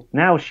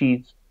now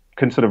she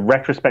can sort of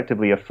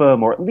retrospectively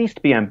affirm, or at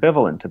least be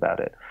ambivalent about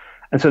it.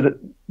 And so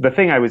the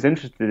thing I was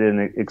interested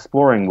in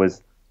exploring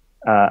was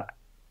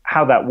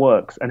how that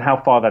works and how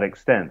far that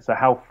extends. So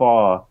how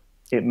far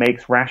it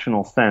makes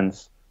rational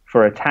sense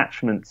for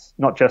attachments,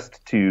 not just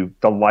to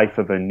the life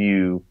of a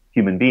new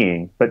human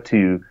being, but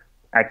to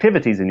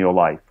activities in your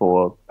life,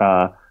 or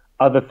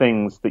other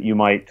things that you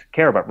might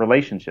care about,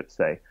 relationships,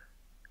 say.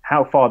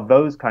 How far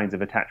those kinds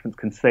of attachments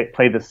can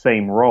play the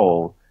same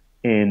role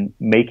in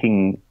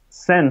making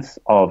sense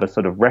of a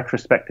sort of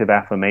retrospective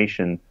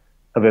affirmation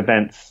of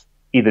events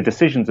either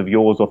decisions of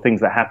yours or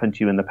things that happened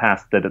to you in the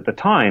past that at the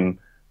time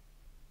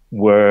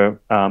were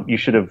you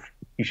should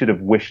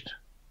have wished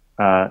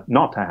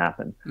not to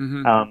happen.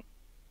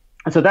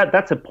 And so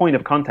that's a point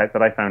of contact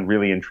that I found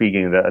really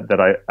intriguing,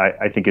 that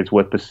I think is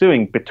worth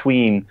pursuing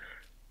between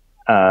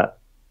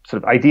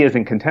sort of ideas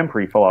in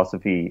contemporary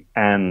philosophy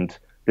and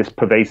this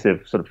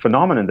pervasive sort of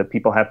phenomenon that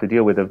people have to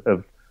deal with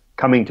of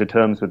coming to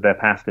terms with their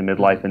past in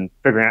midlife and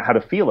figuring out how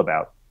to feel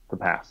about the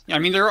past. Yeah, I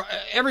mean,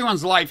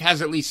 everyone's life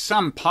has at least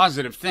some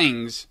positive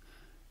things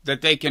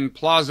that they can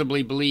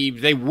plausibly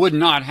believe they would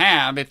not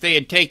have if they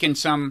had taken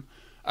some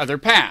other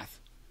path.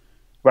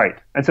 Right.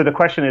 And so the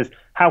question is,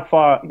 how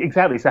far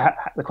exactly? So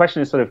the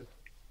question is sort of,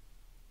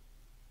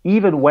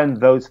 even when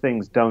those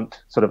things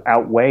don't sort of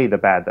outweigh the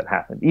bad that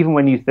happened, even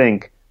when you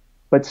think,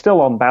 but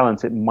still on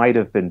balance,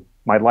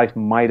 my life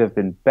might have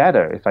been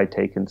better if I'd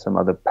taken some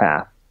other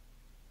path.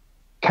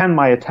 Can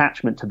my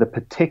attachment to the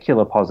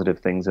particular positive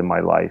things in my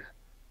life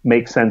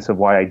make sense of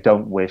why I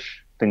don't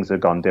wish things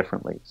had gone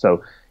differently?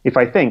 So if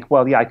I think,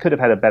 well, yeah, I could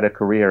have had a better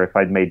career if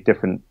I'd made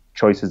different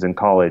choices in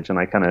college and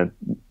I kind of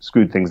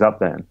screwed things up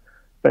then.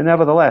 But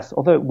nevertheless,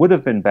 although it would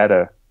have been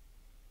better,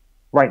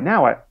 right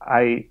now,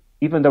 I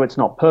even though it's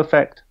not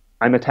perfect,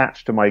 I'm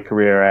attached to my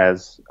career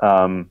as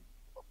a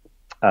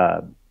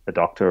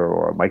doctor,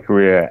 or my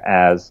career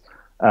as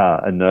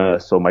a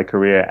nurse, or my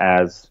career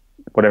as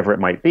whatever it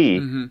might be.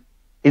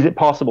 Is it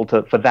possible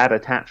for that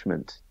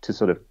attachment to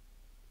sort of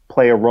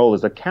play a role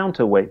as a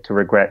counterweight to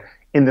regret,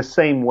 in the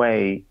same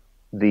way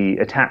the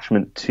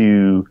attachment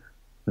to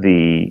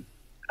the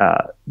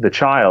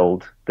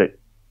child that,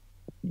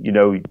 you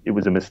know, it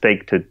was a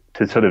mistake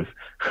to sort of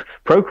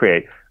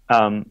procreate,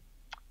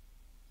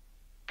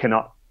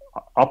 cannot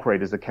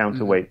operate as a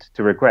counterweight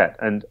to regret?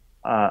 And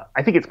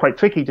I think it's quite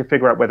tricky to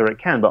figure out whether it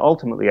can, but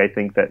ultimately I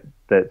think that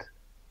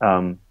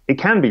it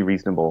can be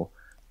reasonable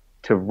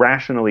to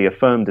rationally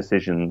affirm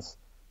decisions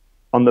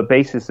on the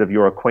basis of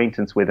your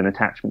acquaintance with and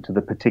attachment to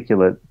the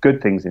particular good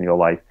things in your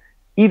life,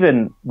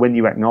 even when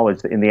you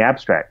acknowledge that in the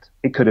abstract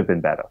it could have been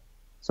better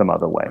some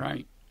other way.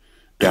 Right.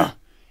 Yeah.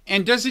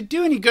 And does it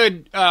do any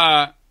good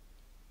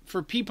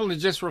for people to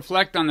just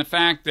reflect on the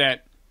fact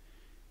that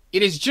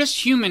it is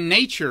just human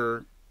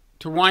nature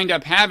to wind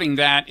up having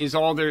that is that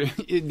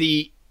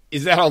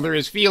all there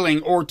is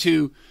feeling, or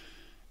to,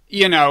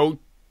 you know,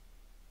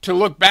 to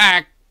look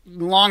back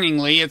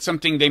longingly at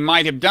something they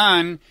might have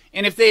done,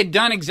 and if they had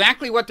done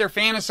exactly what they're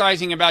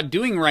fantasizing about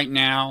doing right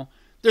now,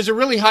 there's a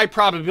really high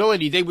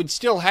probability they would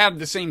still have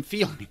the same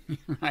feeling,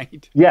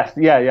 right? Yes,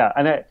 yeah.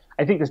 And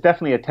I think there's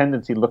definitely a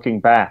tendency, looking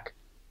back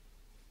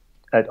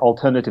at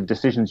alternative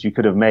decisions you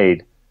could have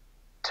made,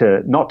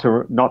 to not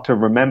to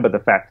remember the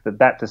fact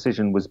that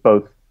decision was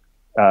both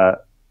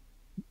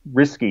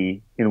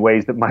risky in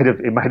ways that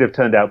it might have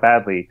turned out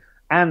badly,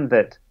 and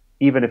that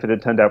even if it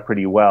had turned out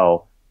pretty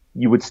well,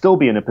 you would still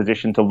be in a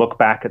position to look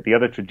back at the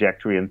other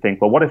trajectory and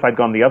think, well, what if I'd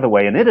gone the other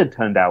way and it had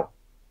turned out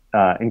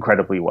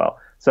incredibly well?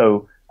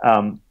 So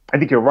I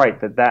think you're right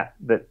that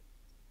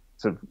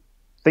sort of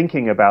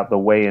thinking about the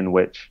way in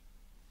which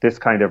this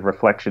kind of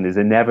reflection is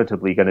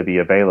inevitably going to be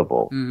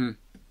available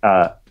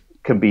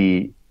can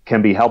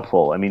be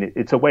helpful. I mean,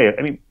 it's a way of,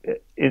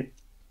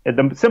 at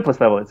the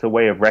simplest level, it's a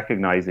way of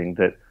recognizing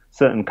that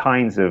certain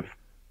kinds of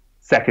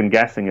second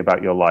guessing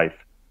about your life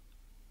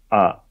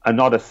are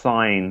not a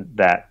sign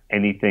that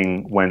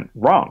anything went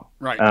wrong.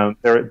 Right.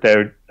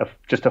 They're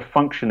just a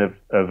function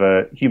of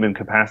a human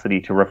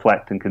capacity to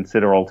reflect and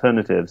consider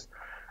alternatives,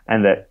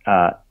 and that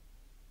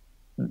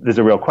there's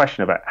a real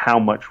question about how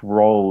much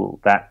role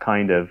that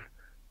kind of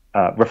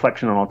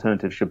reflection on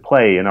alternatives should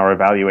play in our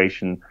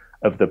evaluation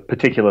of the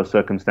particular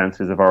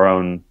circumstances of our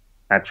own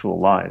actual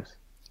lives.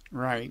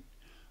 Right.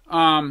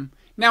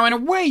 Now, in a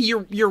way,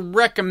 you're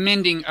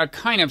recommending a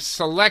kind of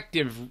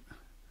selective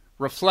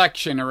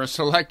reflection or a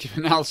selective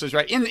analysis,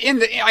 right?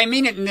 I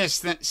mean it in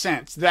this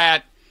sense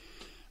that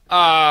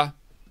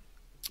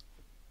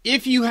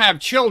if you have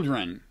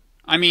children,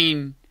 I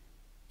mean,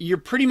 you're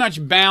pretty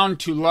much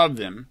bound to love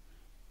them.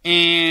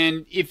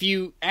 And if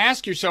you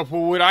ask yourself,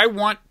 well, would I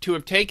want to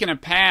have taken a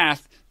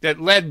path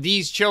that led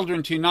these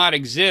children to not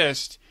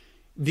exist?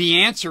 The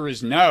answer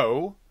is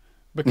no,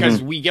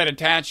 because we get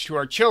attached to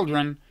our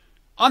children.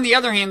 On the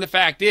other hand, the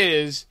fact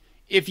is,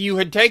 if you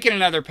had taken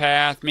another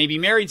path, maybe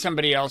married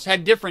somebody else,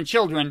 had different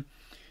children,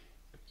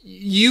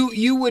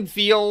 you would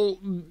feel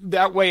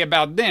that way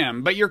about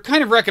them. But you're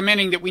kind of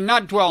recommending that we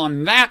not dwell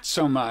on that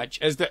so much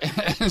as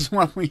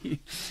what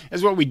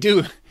we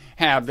do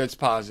have that's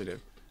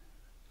positive.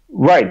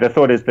 Right. The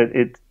thought is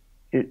that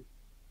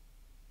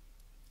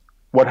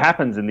what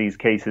happens in these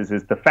cases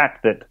is the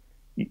fact that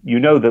you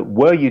know that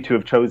were you to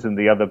have chosen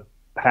the other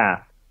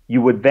path,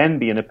 you would then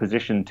be in a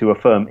position to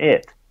affirm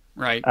it.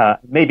 Right.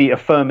 Maybe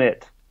affirm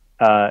it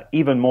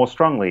even more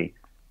strongly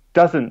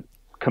doesn't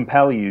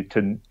compel you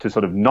to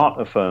sort of not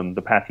affirm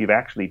the path you've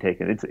actually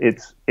taken.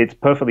 It's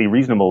perfectly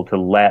reasonable to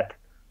let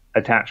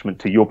attachment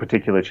to your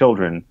particular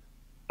children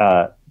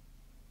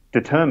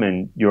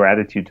determine your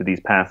attitude to these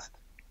past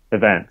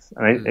events.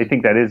 And I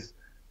think that is,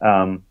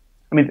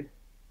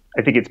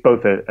 I think it's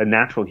both a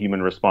natural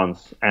human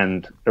response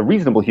and a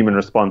reasonable human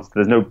response.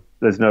 There's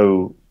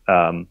no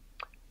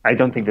I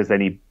don't think there's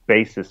any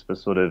basis for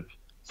sort of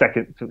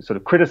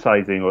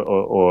criticizing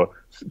or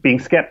being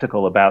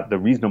skeptical about the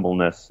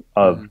reasonableness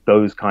of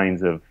those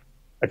kinds of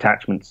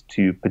attachments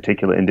to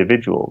particular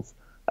individuals.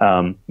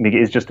 I think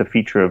it is just a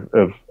feature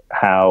of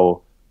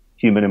how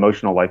human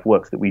emotional life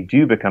works, that we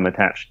do become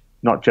attached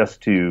not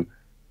just to,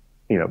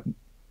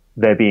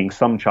 there being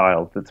some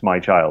child that's my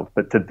child,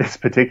 but to this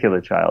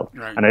particular child.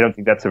 Right. And I don't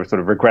think that's a sort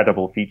of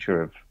regrettable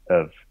feature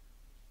of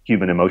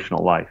human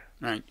emotional life.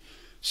 Right.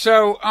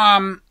 So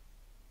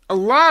a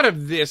lot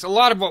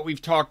of what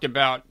we've talked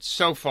about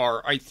so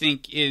far, I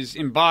think, is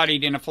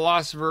embodied in a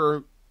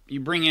philosopher you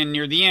bring in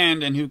near the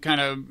end and who kind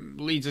of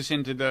leads us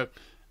into the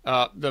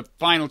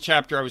final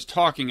chapter I was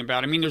talking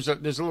about. I mean, there's a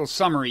little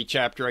summary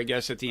chapter, I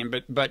guess, at the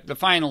end, but the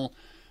final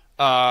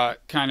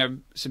kind of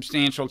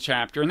substantial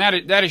chapter, and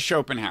that is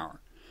Schopenhauer.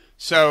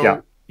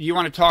 So you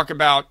want to talk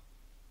about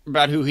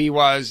who he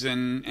was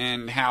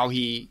and how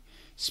he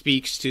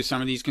speaks to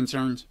some of these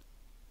concerns?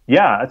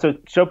 Yeah. So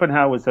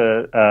Schopenhauer was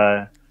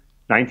a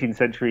 19th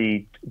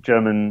century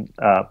German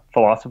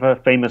philosopher,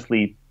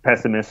 famously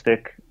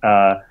pessimistic,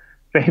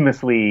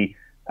 famously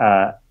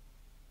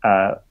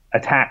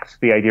attacked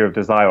the idea of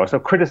desire, or so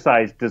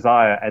criticized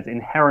desire as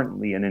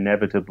inherently and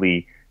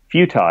inevitably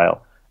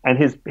futile. And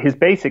his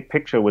basic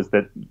picture was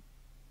that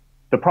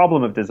the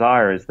problem of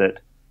desire is that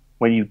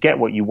when you get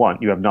what you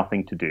want, you have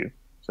nothing to do.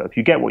 So if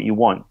you get what you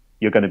want,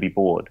 you're going to be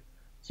bored.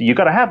 So you've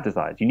got to have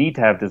desires. You need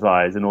to have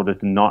desires in order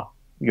to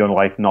your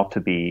life not to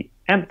be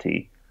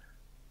empty.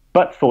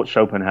 But, thought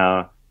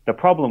Schopenhauer, the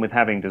problem with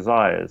having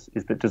desires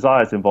is that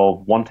desires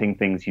involve wanting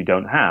things you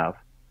don't have,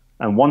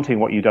 and wanting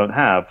what you don't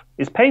have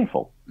is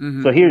painful.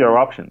 Mm-hmm. So here are your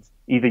options.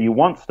 Either you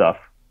want stuff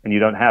and you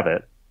don't have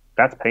it,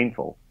 that's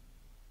painful.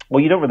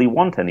 Or you don't really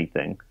want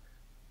anything,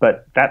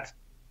 but that's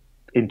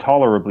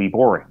intolerably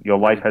boring. Your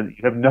life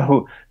you have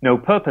no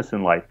purpose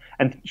in life.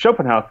 And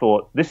Schopenhauer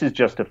thought this is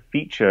just a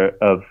feature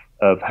of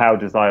how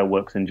desire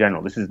works in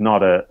general. This is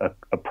not a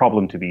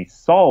problem to be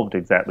solved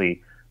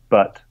exactly,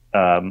 but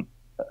an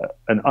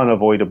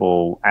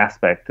unavoidable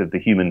aspect of the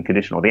human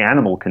condition, or the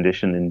animal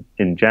condition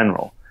in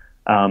general.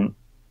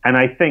 And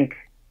I think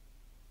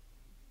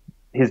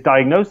his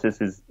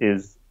diagnosis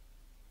is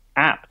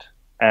apt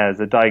as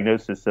a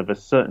diagnosis of a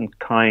certain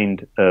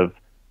kind of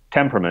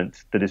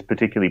temperament that is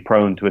particularly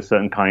prone to a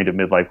certain kind of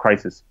midlife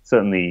crisis,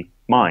 certainly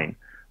mine,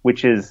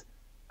 which is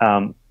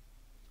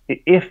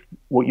if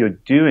what you're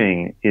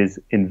doing is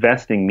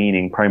investing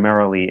meaning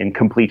primarily in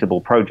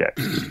completable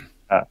projects.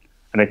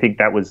 And I think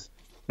that was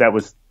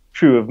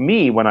true of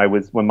me when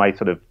my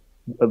sort of,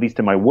 at least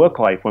in my work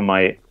life, when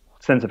my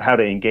sense of how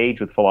to engage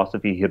with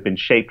philosophy had been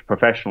shaped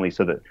professionally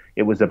so that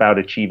it was about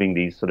achieving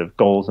these sort of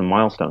goals and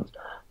milestones.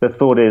 The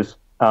thought is,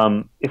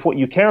 if what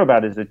you care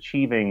about is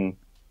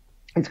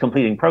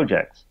completing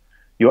projects,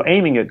 you're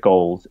aiming at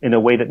goals in a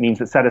way that means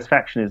that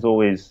satisfaction is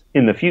always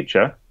in the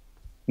future,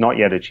 not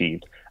yet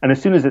achieved. And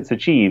as soon as it's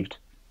achieved,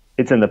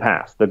 it's in the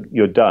past, that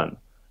you're done.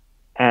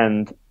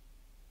 And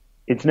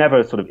it's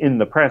never sort of in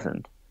the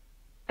present.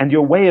 And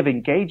your way of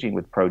engaging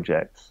with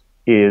projects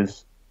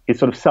is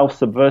sort of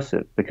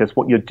self-subversive, because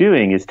what you're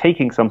doing is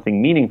taking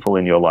something meaningful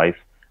in your life,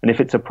 and if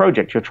it's a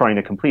project, you're trying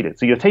to complete it.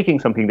 So you're taking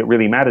something that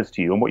really matters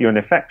to you, and what you're in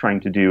effect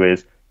trying to do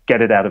is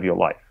get it out of your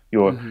life.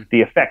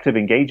 The effect of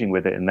engaging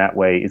with it in that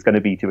way is going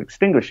to be to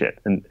extinguish it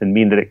and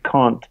mean that it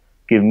can't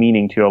give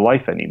meaning to your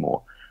life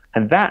anymore.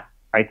 And that,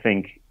 I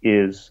think,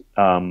 is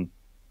a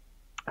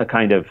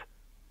kind of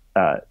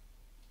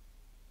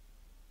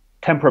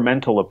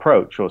temperamental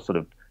approach or sort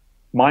of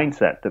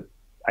mindset that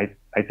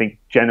I think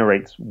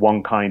generates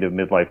one kind of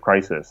midlife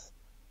crisis,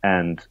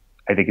 and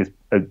I think is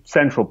a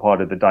central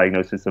part of the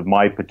diagnosis of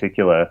my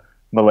particular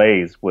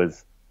malaise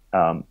was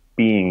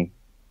being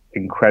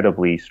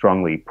incredibly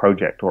strongly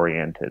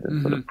project-oriented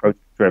and sort of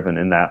project-driven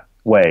in that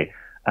way.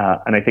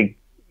 And I think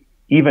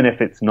even if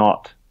it's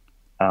not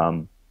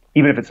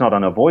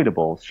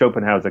unavoidable,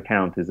 Schopenhauer's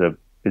account is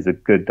a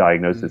good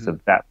diagnosis of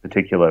that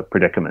particular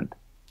predicament.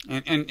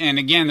 And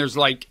again, there's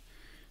like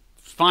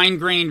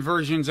fine-grained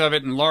versions of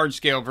it and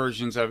large-scale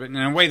versions of it. And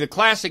in a way, the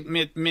classic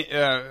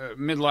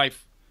midlife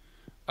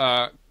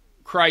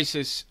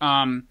crisis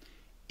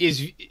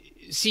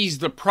sees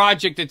the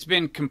project that's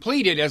been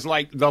completed as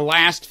like the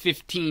last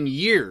 15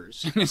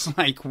 years. And it's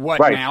like, what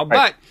now?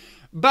 Right.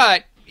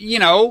 But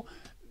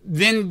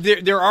then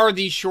there are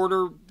these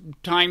shorter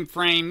time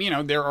frame,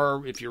 there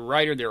are, if you're a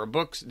writer, there are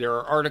books, there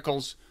are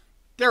articles,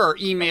 there are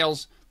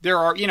emails, there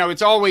are,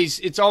 it's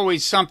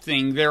always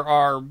something. There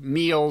are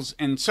meals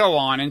and so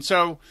on. And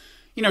so,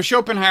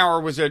 Schopenhauer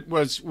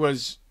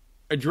was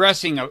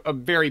addressing a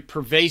very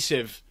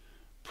pervasive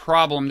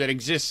problem that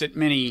exists at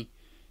many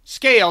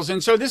scales.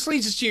 And so this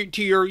leads us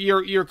to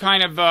your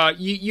kind of,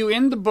 you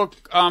end the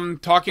book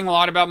talking a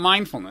lot about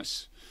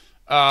mindfulness,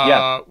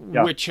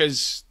 which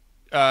has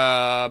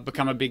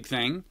become a big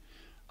thing.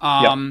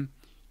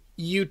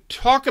 You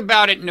talk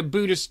about it in a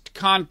Buddhist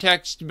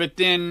context, but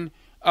then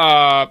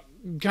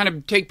kind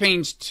of take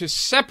pains to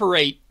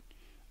separate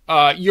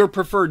your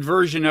preferred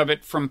version of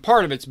it from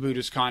part of its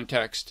Buddhist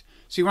context.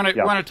 So you want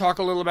to talk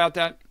a little about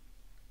that?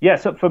 Yeah.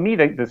 So for me,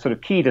 the sort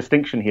of key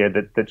distinction here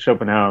that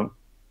Schopenhauer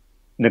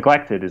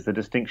neglected is the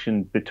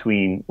distinction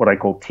between what I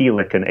call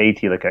telic and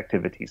atelic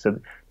activities. So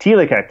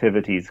telic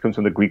activities comes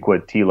from the Greek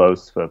word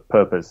telos for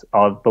purpose,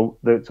 are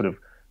the sort of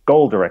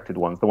goal-directed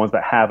ones, the ones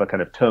that have a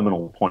kind of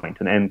terminal point,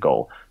 an end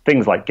goal.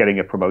 Things like getting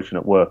a promotion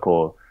at work,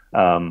 or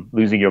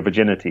losing your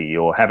virginity,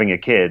 or having a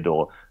kid,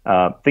 or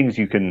things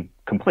you can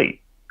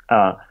complete.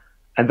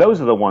 And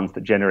those are the ones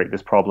that generate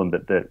this problem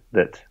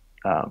that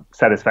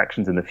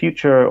satisfactions in the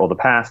future or the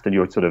past, and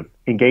you're sort of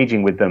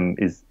engaging with them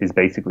is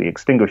basically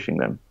extinguishing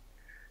them.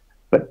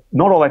 But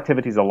not all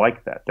activities are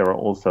like that. There are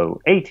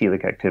also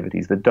atelic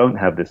activities that don't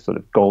have this sort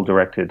of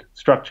goal-directed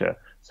structure.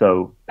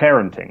 So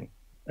parenting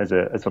as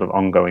a sort of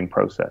ongoing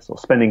process, or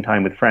spending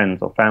time with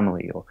friends or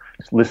family, or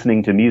just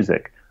listening to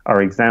music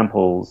are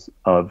examples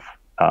of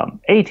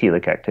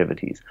atelic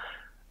activities.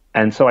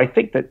 And so I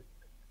think that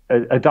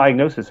a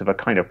diagnosis of a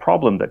kind of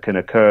problem that can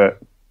occur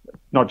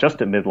not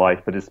just at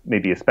midlife, but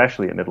maybe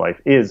especially at midlife,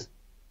 is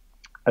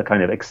a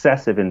kind of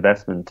excessive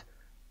investment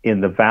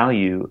in the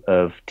value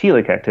of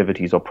telic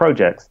activities or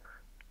projects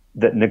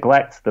that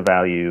neglects the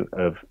value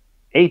of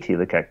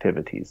atelic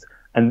activities,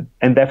 and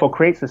therefore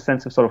creates a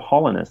sense of sort of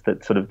hollowness,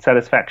 that sort of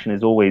satisfaction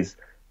is always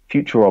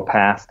future or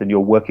past and you're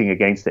working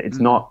against it. It's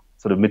not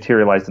sort of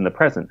materialized in the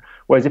present.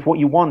 Whereas if what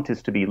you want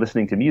is to be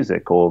listening to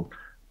music or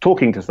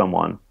talking to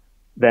someone,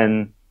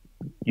 then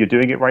you're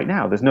doing it right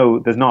now. There's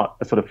not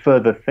a sort of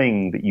further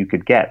thing that you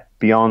could get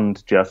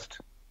beyond just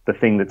the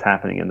thing that's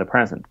happening in the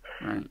present.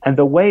 Right. And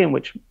the way in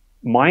which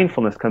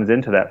mindfulness comes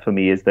into that for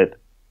me is that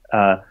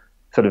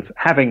sort of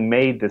having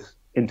made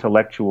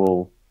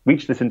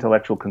reached this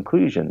intellectual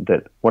conclusion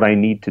that what I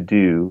need to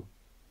do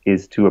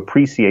is to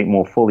appreciate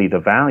more fully the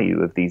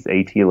value of these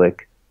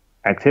atelic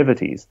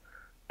activities.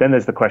 Then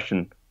there's the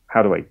question,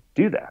 how do I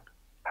do that?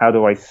 How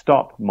do I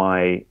stop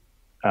my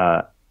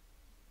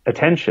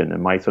attention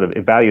and my sort of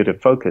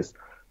evaluative focus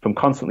from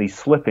constantly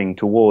slipping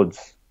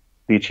towards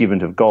the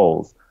achievement of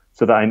goals,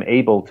 so that I'm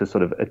able to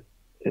sort of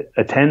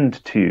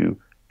attend to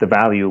the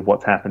value of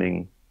what's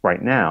happening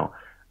right now?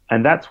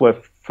 And that's where,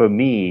 for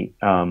me,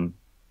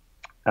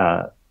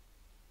 a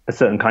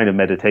certain kind of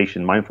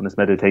meditation, mindfulness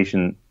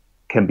meditation,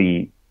 can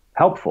be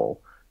helpful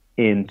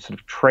in sort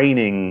of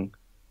training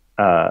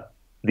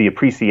the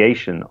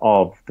appreciation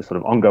of the sort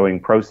of ongoing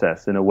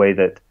process in a way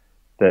that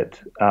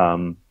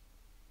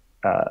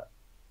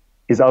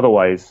is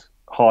otherwise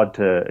hard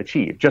to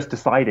achieve. Just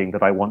deciding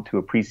that I want to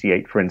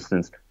appreciate, for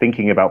instance,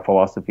 thinking about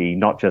philosophy,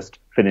 not just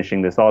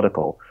finishing this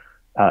article,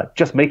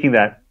 just making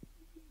that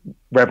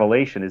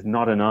revelation is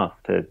not enough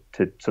to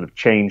sort of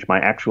change my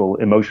actual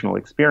emotional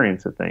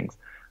experience of things.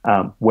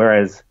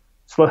 Whereas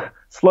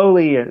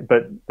slowly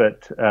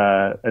but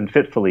and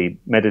fitfully,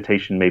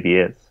 meditation maybe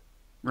is.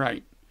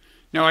 Right.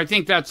 No, I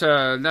think that's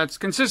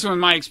consistent with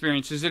my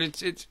experience. Is that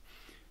it's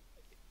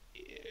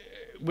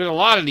with a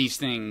lot of these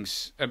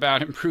things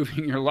about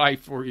improving your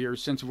life or your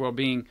sense of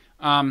well-being,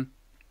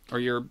 or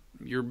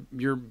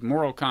your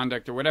moral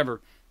conduct or whatever.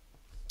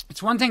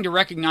 It's one thing to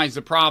recognize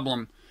the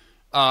problem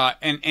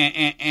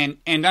and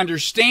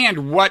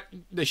understand what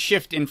the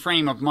shift in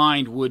frame of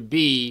mind would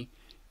be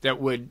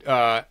that would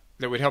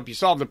help you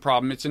solve the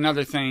problem. It's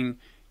another thing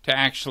to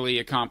actually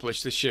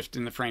accomplish the shift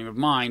in the frame of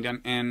mind.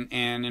 And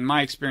in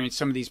my experience,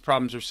 some of these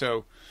problems are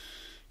so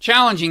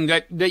challenging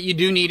that you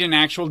do need an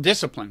actual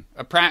discipline,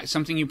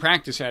 something you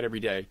practice at every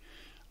day.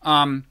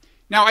 Now,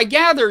 I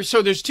gather,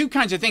 so there's two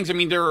kinds of things. I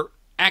mean, there are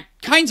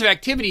kinds of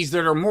activities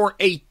that are more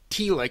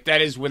atelic,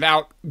 that is,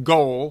 without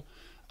goal,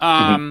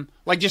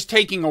 like just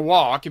taking a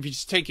walk. If you're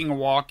just taking a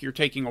walk, you're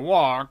taking a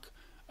walk.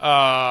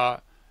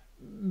 But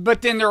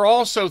then there are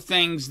also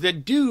things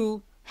that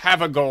do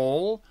have a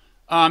goal.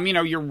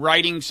 You're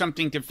writing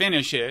something to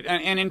finish it.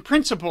 And in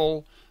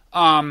principle,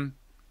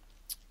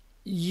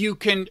 you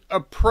can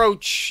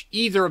approach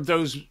either of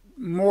those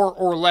more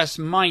or less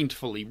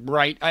mindfully,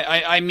 right?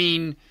 I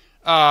mean,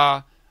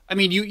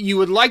 you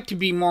would like to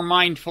be more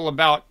mindful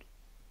about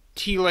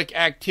telic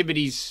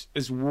activities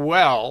as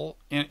well,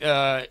 in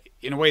a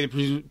way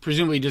that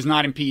presumably does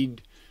not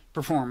impede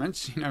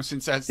performance,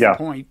 since that's the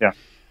point. Yeah.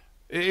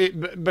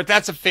 But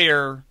that's a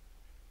fair.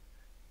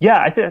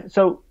 Yeah,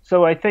 so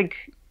I think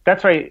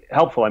that's very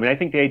helpful. I mean, I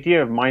think the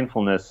idea of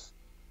mindfulness.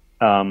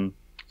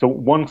 So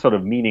one sort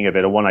of meaning of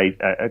it, or one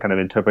kind of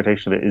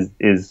interpretation of it,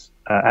 is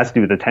has to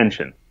do with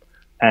attention,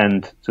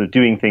 and sort of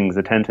doing things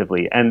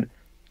attentively. And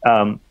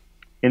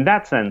in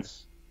that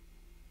sense,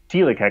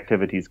 telic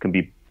activities can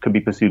be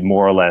pursued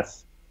more or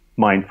less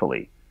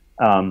mindfully.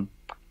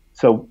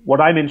 So what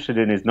I'm interested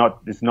in is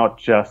not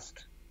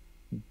just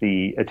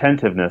the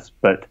attentiveness,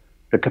 but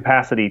the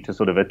capacity to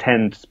sort of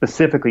attend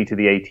specifically to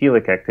the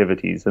atelic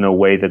activities in a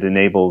way that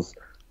enables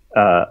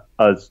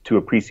us to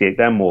appreciate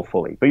them more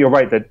fully. But you're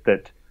right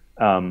that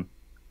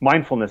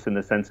mindfulness in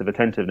the sense of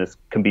attentiveness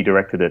can be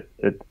directed at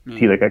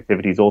telic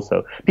activities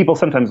also. People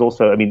sometimes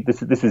also, I mean,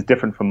 this is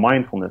different from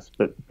mindfulness,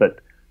 but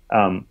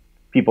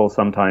people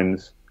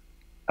sometimes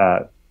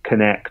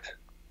connect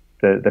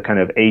the kind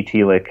of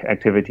atelic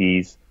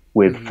activities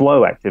with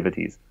flow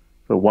activities.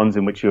 The ones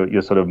in which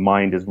your sort of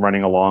mind is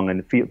running along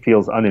and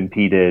feels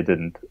unimpeded,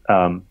 and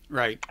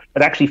right.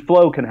 But actually,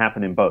 flow can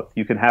happen in both.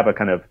 You can have a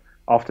kind of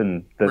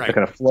often the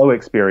kind of flow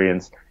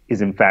experience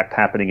is in fact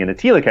happening in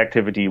atelic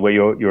activity where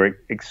you're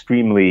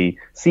extremely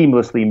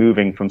seamlessly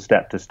moving from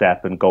step to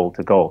step and goal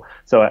to goal.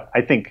 So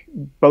I think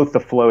both the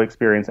flow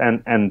experience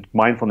and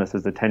mindfulness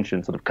as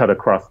attention sort of cut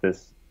across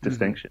this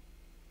distinction.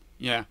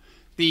 Yeah.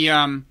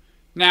 The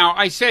now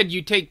I said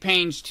you take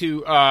pains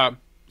to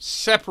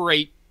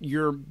separate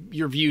your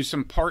views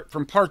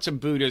from parts of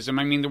Buddhism.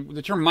 I mean,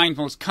 the term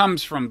mindfulness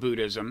comes from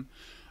Buddhism,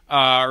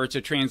 or it's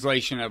a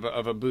translation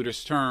of a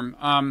Buddhist term.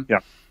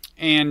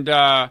 And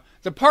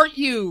the part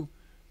you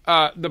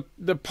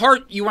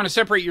want to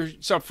separate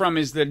yourself from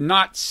is the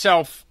not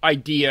self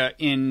idea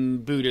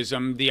in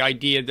Buddhism, the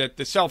idea that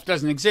the self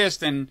doesn't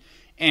exist, and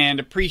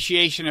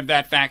appreciation of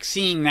that fact,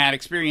 seeing that,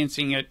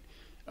 experiencing it,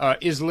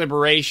 is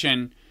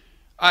liberation.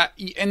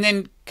 And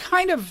then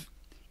kind of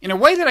in a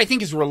way that I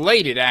think is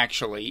related,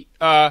 actually,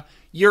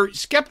 you're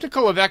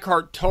skeptical of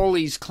Eckhart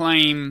Tolle's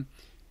claim,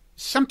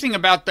 something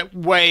about the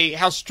way,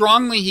 how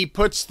strongly he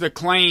puts the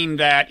claim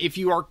that if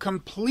you are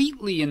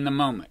completely in the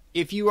moment,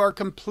 if you are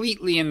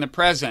completely in the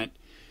present,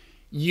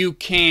 you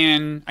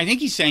can, I think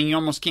he's saying you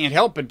almost can't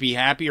help but be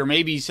happy, or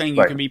maybe he's saying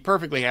you can be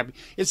perfectly happy.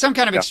 It's some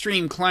kind of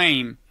extreme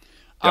claim.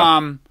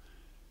 I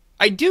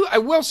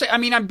will say, I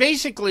mean, I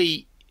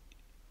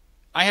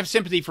have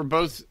sympathy for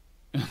both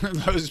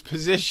those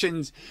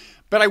positions,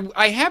 but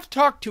I have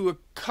talked to a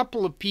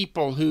couple of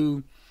people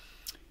who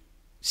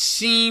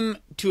seem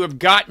to have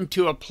gotten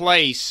to a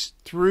place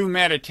through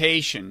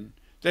meditation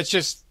that's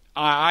just,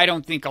 I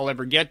don't think I'll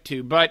ever get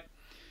to. But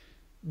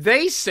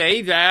they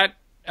say that,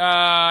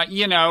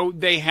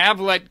 they have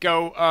let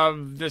go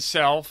of the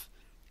self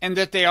and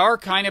that they are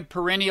kind of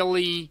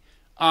perennially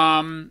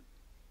happy.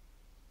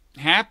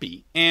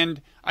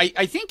 And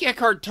I think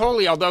Eckhart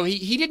Tolle, although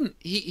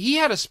he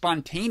had a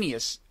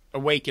spontaneous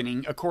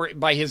awakening,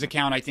 by his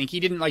account, I think. He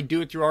didn't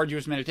do it through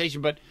arduous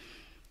meditation, but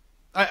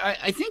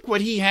I think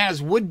what he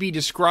has would be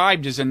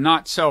described as a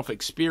not self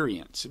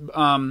experience.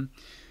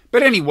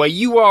 But anyway,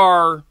 you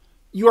are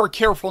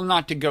careful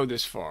not to go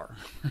this far.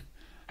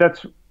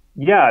 It's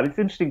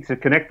interesting to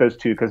connect those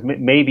two, because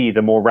maybe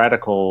the more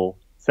radical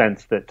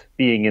sense that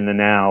being in the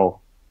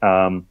now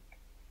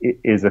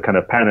is a kind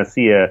of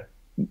panacea.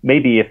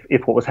 Maybe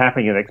if what was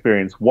happening in the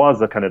experience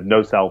was a kind of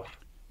no self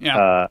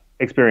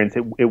experience,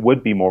 it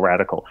would be more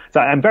radical. So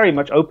I'm very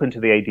much open to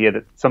the idea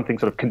that something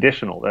sort of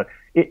conditional, that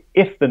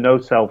if the no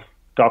self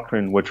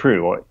doctrine were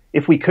true, or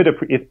if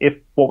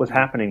what was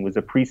happening was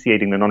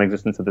appreciating the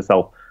non-existence of the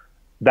self,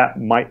 that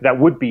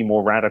would be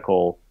more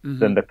radical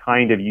than the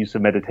kind of use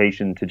of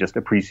meditation to just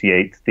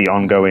appreciate the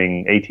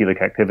ongoing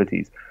atelic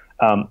activities.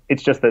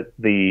 It's just that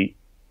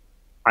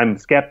I'm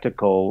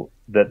skeptical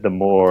that the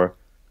more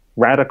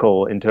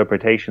radical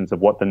interpretations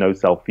of what the no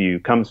self view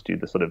comes to,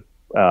 the sort of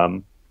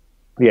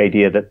the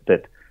idea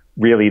that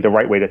really the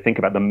right way to think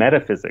about the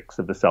metaphysics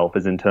of the self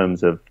is in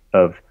terms of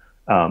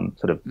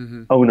sort of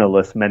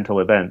ownerless mental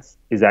events,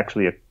 is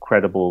actually a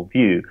credible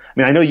view. I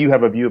mean, I know you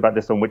have a view about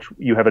this on which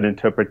you have an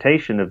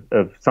interpretation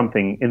of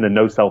something in the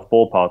no self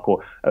ballpark,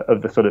 or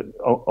of the sort of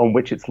on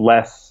which it's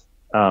less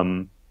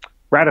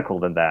radical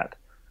than that.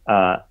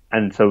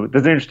 And so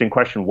there's an interesting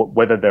question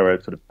whether there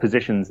are sort of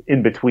positions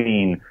in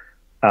between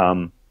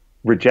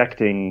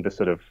rejecting the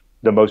sort of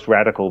the most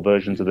radical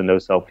versions of the no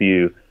self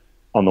view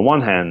on the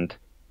one hand,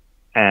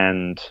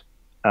 and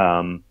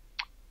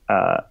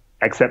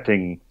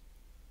accepting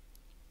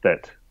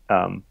that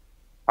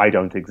I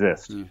don't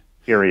exist,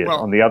 period,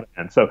 on the other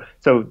hand. So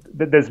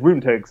there's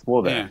room to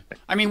explore that. Yeah.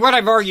 I mean, what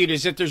I've argued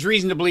is that there's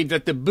reason to believe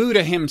that the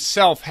Buddha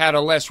himself had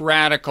a less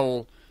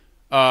radical,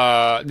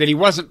 that he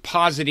wasn't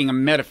positing a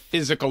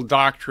metaphysical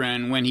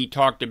doctrine when he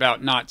talked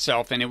about not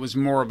self, and it was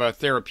more of a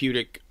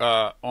therapeutic,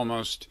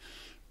 almost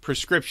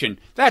prescription.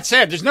 That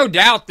said, there's no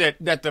doubt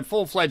that the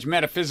full-fledged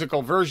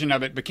metaphysical version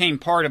of it became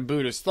part of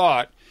Buddha's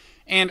thought.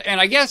 And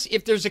I guess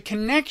if there's a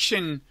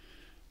connection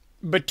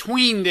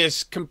between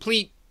this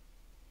complete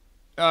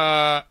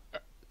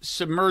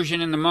submersion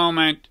in the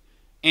moment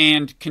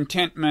and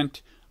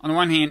contentment on the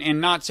one hand,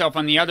 and not self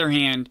on the other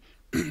hand,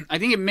 I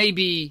think it may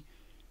be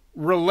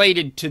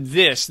related to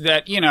this,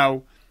 that,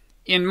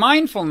 in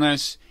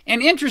mindfulness,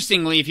 and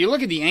interestingly, if you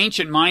look at the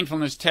ancient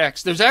mindfulness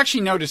texts, there's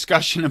actually no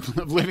discussion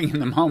of living in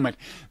the moment.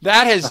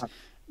 That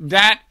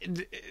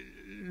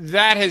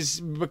has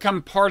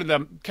become part of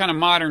the kind of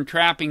modern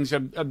trappings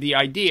of the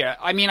idea.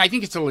 I mean, I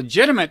think it's a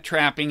legitimate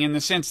trapping in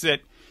the sense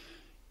that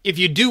if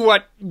you do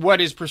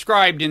what is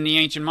prescribed in the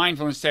ancient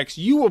mindfulness text,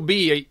 you will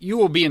be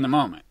in the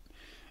moment.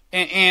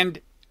 And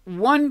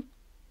one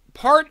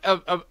part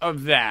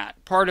of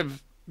that, part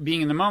of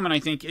being in the moment, I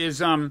think,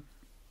 is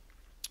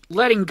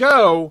letting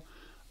go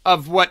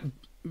of what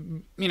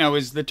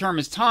is the term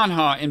is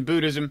tanha in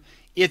Buddhism.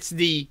 It's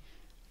the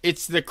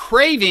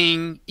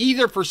craving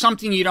either for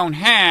something you don't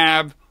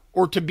have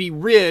or to be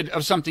rid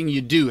of something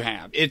you do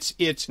have. It's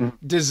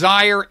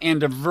desire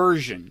and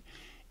aversion,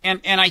 and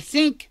I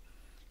think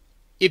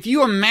if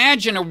you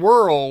imagine a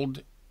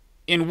world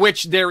in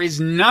which there is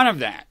none of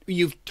that,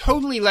 you've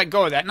totally let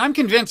go of that. And I'm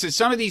convinced that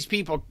some of these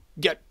people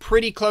get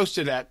pretty close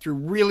to that through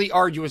really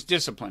arduous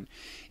discipline.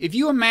 If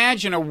you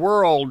imagine a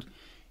world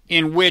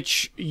in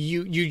which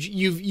you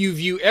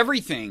view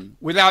everything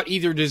without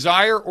either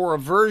desire or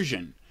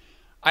aversion,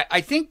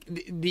 I think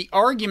the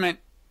argument,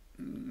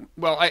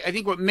 well, I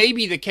think what may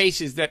be the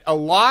case is that a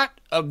lot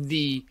of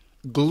the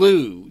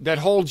glue that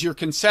holds your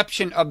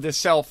conception of the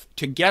self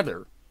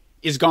together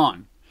is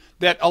gone.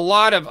 That a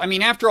lot of, I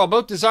mean, after all,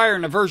 both desire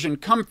and aversion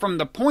come from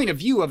the point of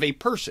view of a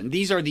person.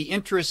 These are the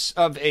interests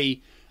of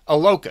a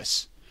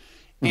locus.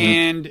 Mm-hmm.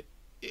 And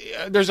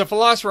there's a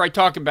philosopher I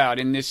talk about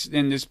in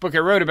this book I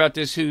wrote about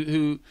this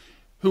who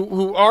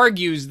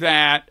argues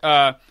that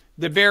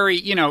the very,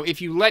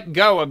 if you let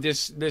go of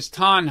this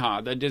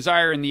tanha, the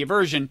desire and the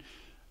aversion,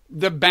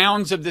 the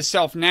bounds of the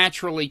self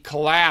naturally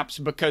collapse,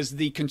 because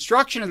the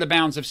construction of the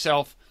bounds of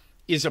self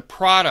is a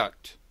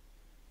product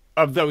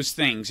of those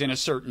things in a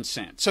certain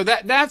sense. So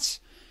that's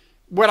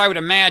what I would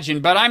imagine,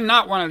 but I'm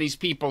not one of these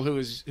people who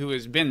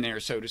has been there,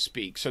 so to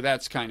speak. So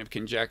that's kind of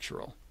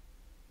conjectural.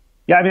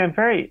 Yeah,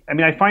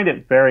 I find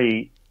it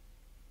very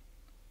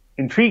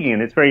intriguing,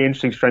 and it's very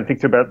interesting to try and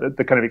think about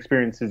the kind of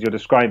experiences you're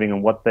describing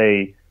and what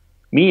they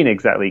mean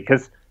exactly.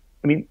 Because,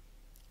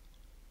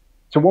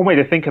 so one way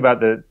to think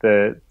about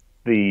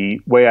the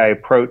way I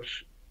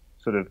approach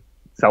sort of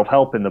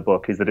self-help in the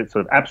book is that it's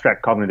sort of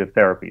abstract cognitive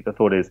therapy. The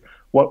thought is,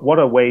 what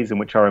are ways in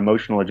which our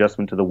emotional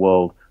adjustment to the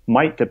world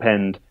might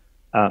depend,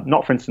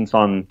 not, for instance,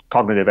 on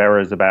cognitive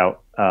errors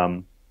about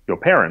your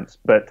parents,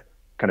 but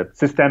kind of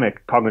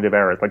systemic cognitive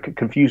errors, like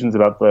confusions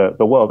about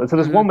the world. And so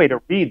there's one way to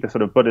read the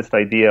sort of Buddhist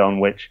idea on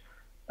which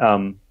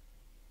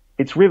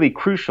it's really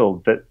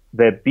crucial that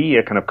there be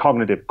a kind of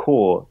cognitive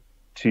core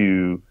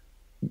to,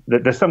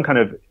 that there's some kind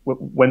of,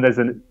 when there's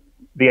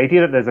the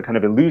idea that there's a kind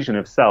of illusion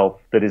of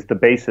self that is the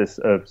basis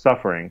of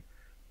suffering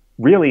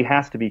really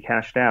has to be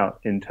cashed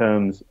out in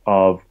terms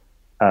of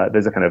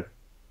there's a kind of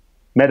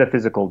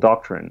metaphysical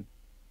doctrine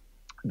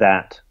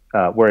that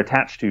we're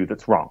attached to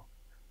that's wrong.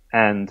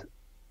 And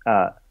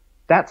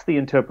that's the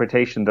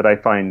interpretation that I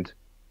find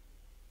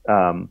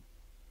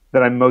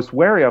that I'm most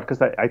wary of,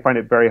 because I find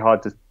it very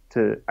hard to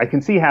I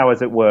can see how,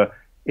 as it were,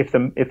 if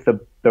the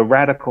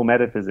radical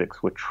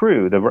metaphysics were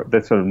true,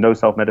 the sort of no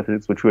self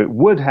metaphysics were true, it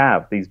would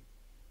have these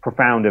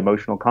profound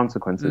emotional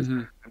consequences. Mm-hmm.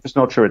 I'm just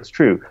not sure it's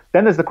true.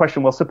 Then there's the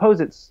question, well, suppose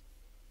it's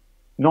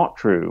not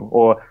true,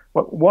 or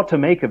what to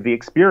make of the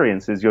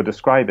experiences you're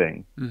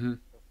describing. Mm-hmm.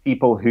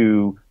 People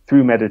who,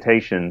 through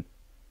meditation,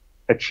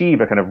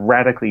 achieve a kind of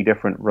radically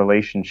different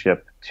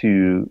relationship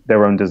to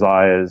their own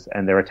desires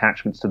and their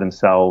attachments to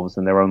themselves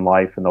and their own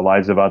life and the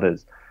lives of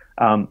others.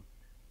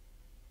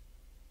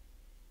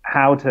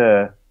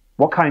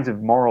 What kinds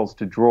of morals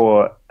to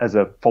draw as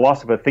a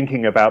philosopher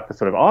thinking about the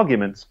sort of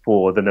arguments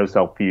for the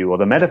no-self view or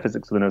the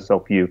metaphysics of the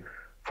no-self view,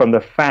 from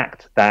the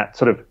fact that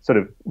sort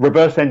of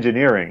reverse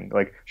engineering,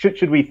 like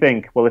should we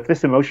think, well, if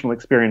this emotional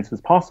experience is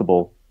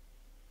possible,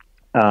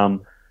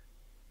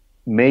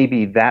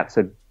 maybe that's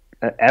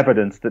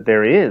evidence that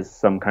there is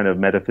some kind of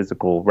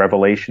metaphysical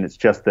revelation. It's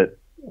just that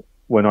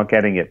we're not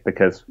getting it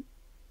because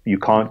you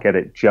can't get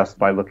it just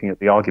by looking at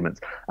the arguments.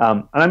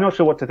 And I'm not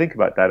sure what to think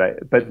about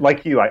that. But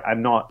like you,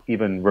 I'm not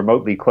even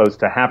remotely close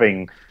to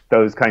having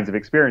those kinds of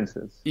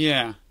experiences.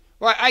 Yeah.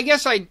 Well, I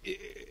guess I'd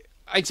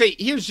say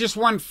here's just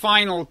one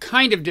final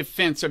kind of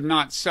defense of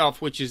not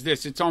self, which is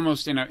this. It's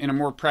almost in a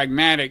more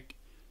pragmatic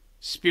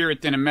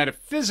spirit than a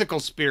metaphysical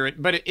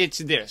spirit, but it's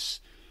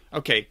this.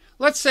 Okay,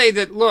 let's say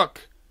that,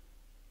 look,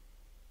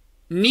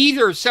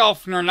 neither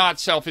self nor not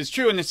self is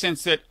true, in the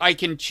sense that I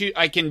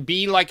can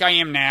be like I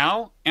am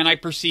now, and I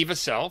perceive a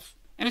self,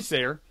 and it's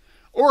there.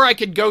 Or I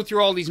could go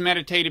through all these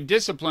meditative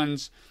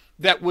disciplines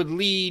that would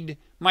lead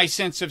my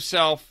sense of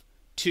self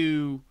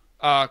to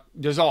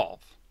dissolve.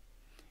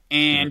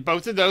 And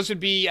both of those would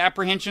be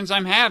apprehensions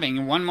I'm having.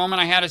 In one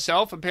moment I had a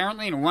self,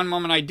 apparently, and in one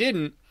moment I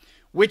didn't.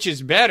 Which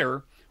is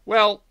better?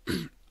 Well,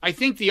 I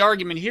think the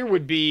argument here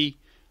would be,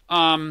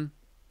 in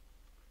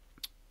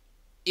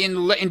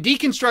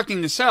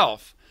deconstructing the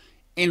self,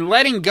 in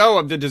letting go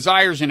of the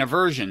desires and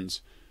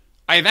aversions,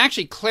 I have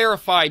actually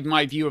clarified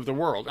my view of the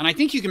world. And I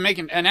think you can make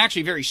an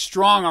actually very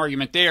strong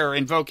argument there,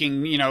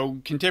 invoking,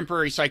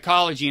 contemporary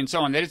psychology and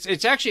so on, that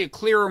it's actually a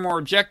clearer, more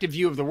objective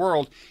view of the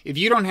world if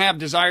you don't have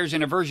desires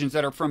and aversions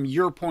that are from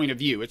your point of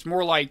view. It's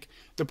more like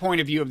the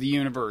point of view of the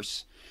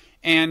universe.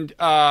 And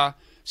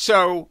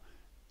so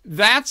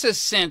that's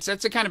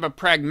a kind of a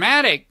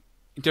pragmatic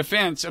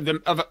defense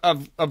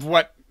of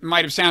what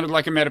might have sounded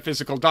like a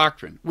metaphysical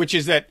doctrine, which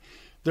is that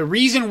the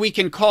reason we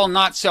can call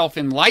not self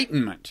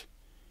enlightenment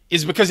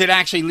is because it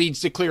actually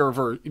leads to clearer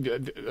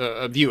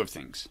view of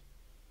things.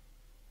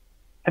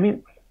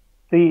 So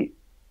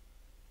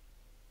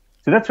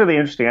that's really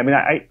interesting.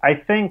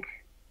 I think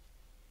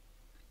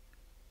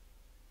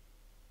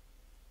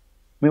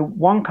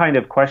one kind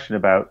of question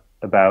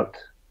about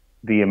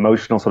the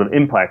emotional sort of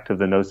impact of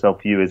the no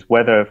self view is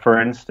whether,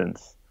 for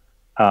instance,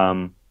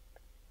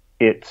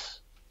 it's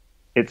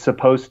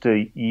supposed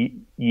to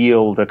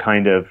yield a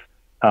kind of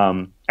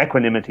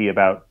equanimity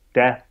about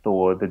death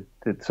or the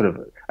sort of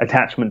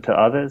attachment to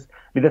others.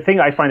 I mean, the thing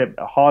I find it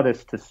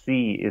hardest to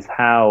see is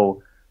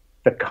how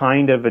the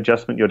kind of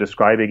adjustment you're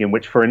describing, in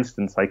which, for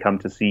instance, I come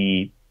to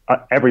see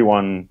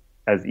everyone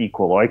as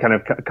equal, or I kind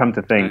of come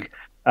to think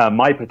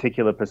my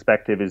particular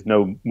perspective is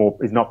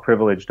not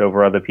privileged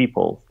over other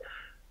people's.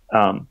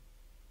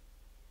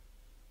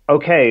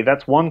 Okay,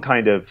 that's one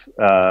kind of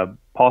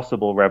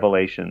possible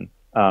revelation.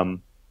 So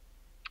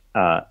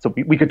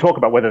we could talk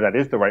about whether that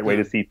is the right way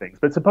to see things,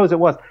 but suppose it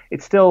was.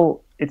 It's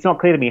not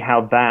clear to me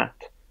how that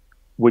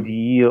would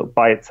yield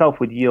by itself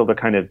a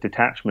kind of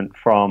detachment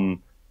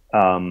from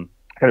kind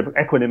of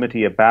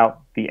equanimity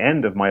about the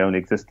end of my own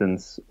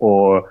existence,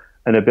 or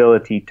an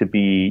ability to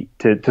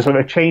sort of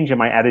a change in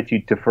my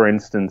attitude to, for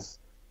instance,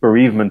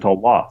 bereavement or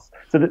loss.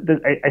 So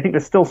I think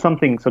there's still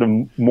something sort of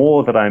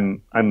more that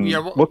I'm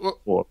looking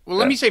for. Well,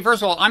 let me say,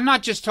 first of all, I'm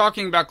not just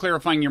talking about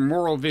clarifying your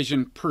moral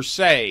vision per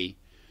se,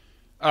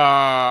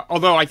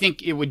 although I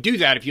think it would do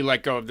that if you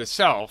let go of the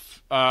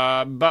self.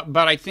 But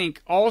I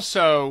think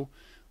also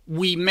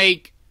we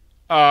make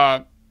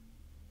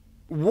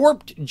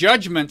warped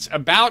judgments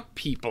about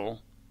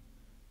people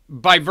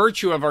by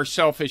virtue of our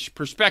selfish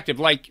perspective.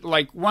 Like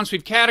once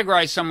we've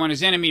categorized someone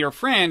as enemy or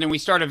friend and we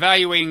start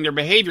evaluating their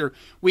behavior,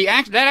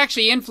 that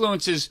actually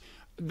influences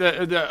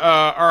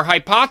our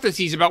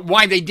hypotheses about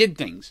why they did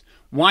things.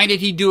 Why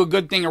did he do a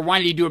good thing or why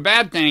did he do a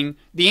bad thing?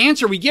 The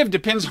answer we give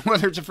depends on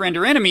whether it's a friend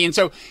or enemy. And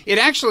so it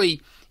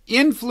actually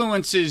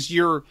influences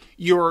your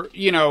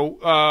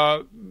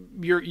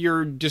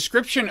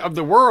description of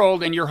the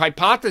world and your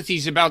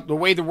hypotheses about the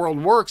way the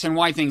world works and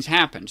why things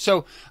happen.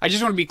 So I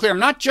just want to be clear. I'm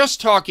not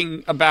just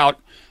talking about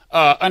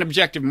an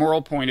objective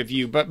moral point of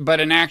view, but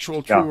an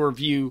actual truer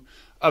view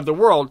of the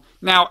world.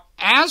 Now,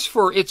 as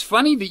for, it's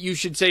funny that you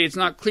should say it's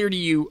not clear to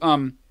you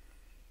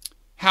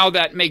how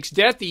that makes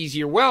death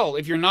easier. Well,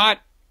 if you're not,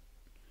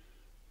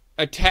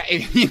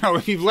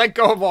 if you've let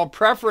go of all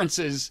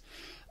preferences,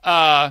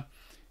 that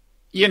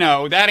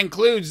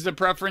includes the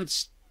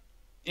preference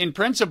in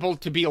principle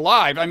to be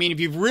alive. I mean, if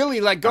you've really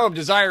let go of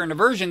desire and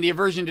aversion, the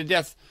aversion to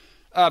death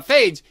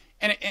fades.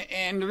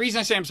 And the reason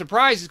I say I'm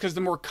surprised is because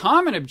the more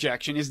common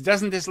objection is,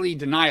 doesn't this lead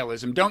to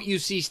nihilism? Don't you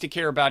cease to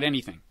care about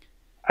anything?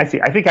 I see.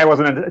 I think I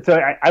wasn't. So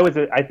I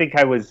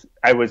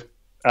was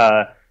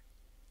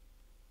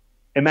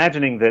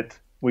imagining that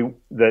we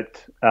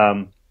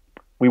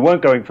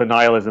weren't going for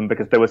nihilism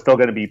because there were still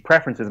going to be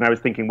preferences, and I was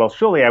thinking, well,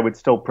 surely I would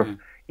still,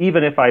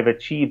 even if I've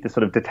achieved this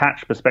sort of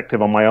detached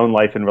perspective on my own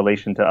life in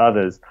relation to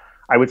others,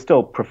 I would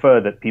still prefer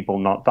that people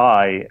not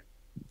die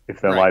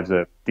if their lives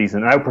are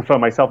decent. And I would prefer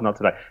myself not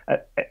to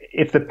die.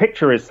 If the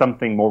picture is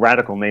something more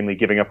radical, namely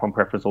giving up on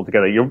preference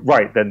altogether, you're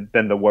right. Then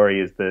the worry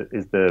is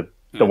the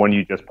one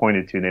you just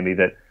pointed to, namely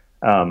that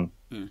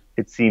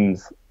it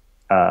seems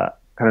kind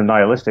of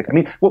nihilistic. I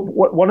mean,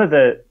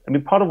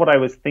 part of what I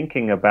was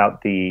thinking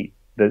about the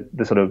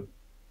sort of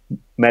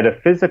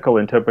metaphysical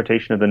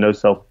interpretation of the no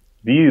self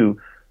view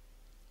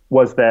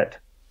was that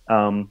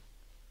the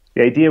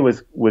idea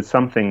was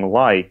something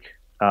like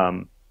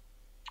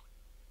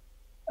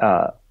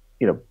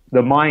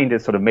the mind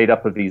is sort of made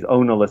up of these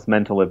ownerless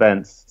mental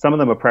events. Some of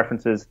them are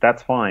preferences,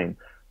 that's fine,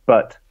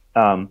 but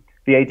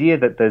the idea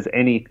that there's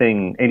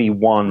any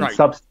one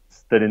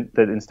substance that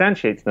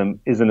instantiates them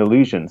is an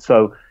illusion.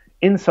 So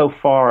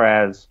insofar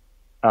as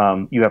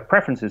you have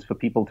preferences for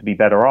people to be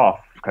better off,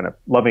 kind of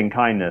loving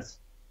kindness,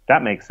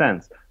 that makes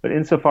sense. But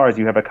insofar as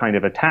you have a kind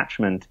of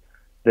attachment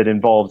that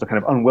involves a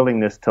kind of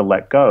unwillingness to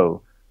let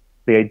go,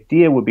 the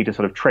idea would be to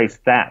sort of trace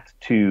that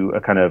to a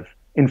kind of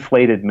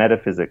inflated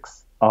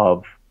metaphysics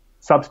of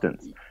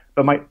substance.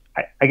 But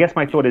I guess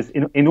my thought is,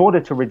 in order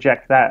to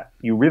reject that,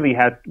 you really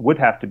would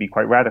have to be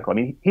quite radical. I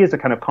mean, here's a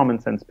kind of common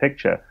sense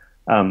picture.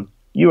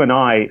 You and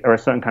I are a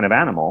certain kind of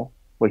animal.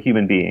 We're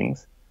human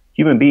beings.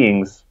 Human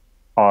beings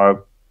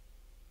are,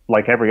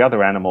 like every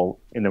other animal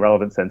in the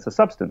relevant sense, a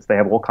substance. They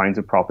have all kinds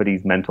of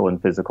properties, mental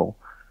and physical.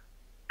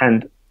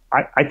 And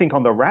I think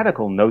on the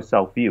radical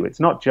no-self view, it's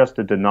not just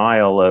a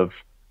denial of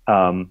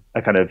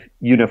a kind of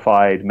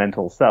unified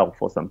mental self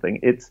or something.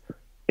 It's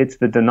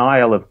the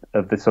denial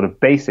of the sort of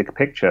basic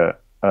picture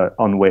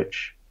on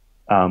which,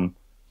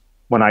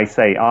 when I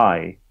say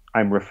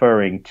I'm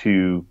referring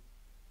to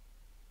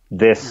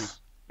this,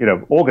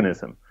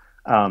 organism.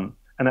 And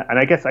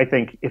I guess I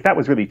think if that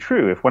was really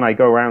true, if when I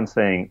go around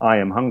saying I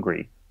am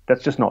hungry,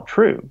 that's just not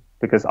true,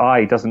 because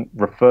I doesn't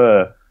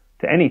refer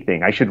to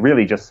anything. I should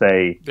really just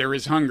say there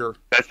is hunger.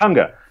 There's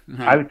hunger.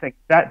 Mm-hmm. I would think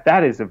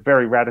that is a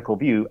very radical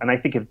view, and I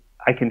think if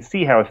I can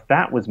see how if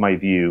that was my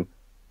view,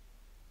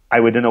 I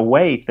would in a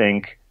way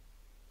think,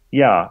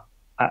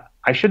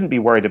 I shouldn't be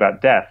worried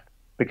about death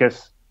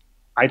because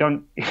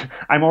I'm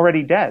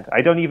already dead.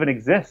 I don't even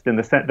exist in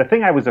the sense. The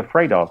thing I was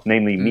afraid of,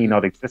 namely me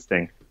not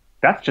existing,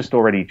 that's just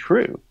already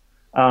true.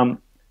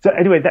 So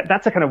anyway,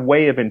 that's a kind of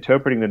way of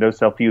interpreting the no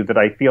self view that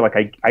I feel like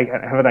I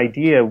have an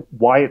idea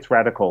why it's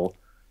radical,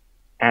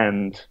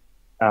 and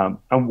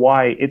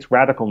why its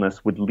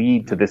radicalness would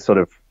lead to this sort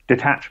of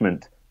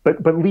detachment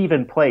but leave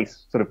in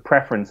place sort of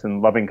preference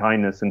and loving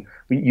kindness, and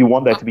you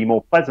want there to be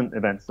more pleasant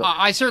events.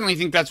 I certainly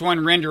think that's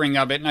one rendering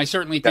of it, and I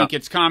certainly think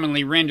it's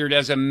commonly rendered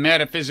as a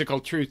metaphysical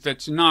truth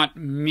that's not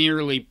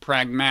merely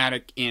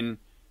pragmatic in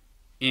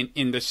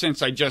the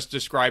sense I just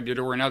described it,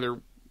 or in other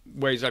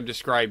ways I've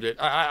described it.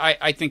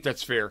 I think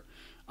that's fair.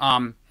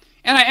 And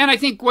I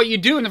think what you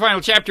do in the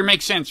final chapter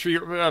makes sense for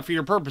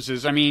your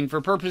purposes. I mean, for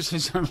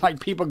purposes of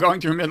like people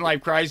going through a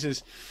midlife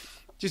crisis,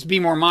 just be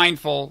more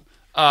mindful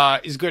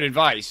is good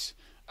advice.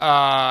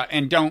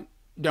 And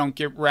don't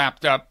get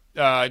wrapped up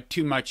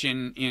too much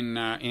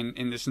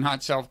in this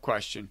not self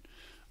question.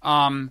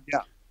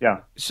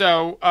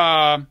 So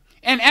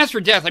and as for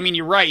death, I mean,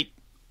 you're right.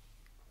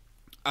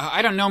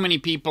 I don't know many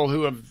people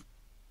who have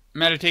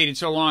meditated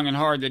so long and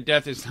hard that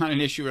death is not an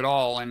issue at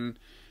all, and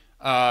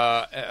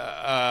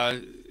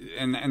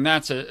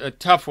that's a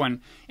tough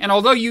one. And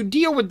although you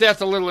deal with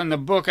death a little in the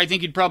book, I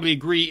think you'd probably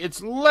agree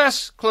it's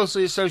less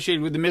closely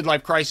associated with the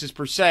midlife crisis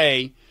per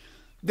se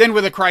than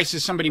with a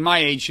crisis somebody my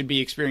age should be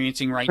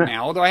experiencing right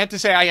now. Although I have to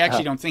say I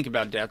actually don't think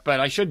about death, but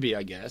I should be,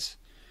 I guess.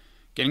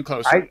 Getting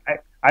closer.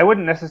 I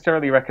wouldn't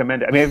necessarily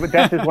recommend it. I mean,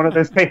 death is one of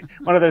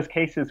those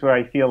cases where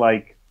I feel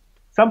like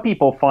some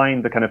people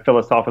find the kind of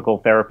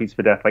philosophical therapies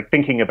for death, like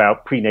thinking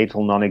about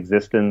prenatal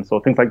non-existence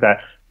or things like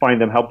that,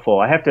 find them helpful.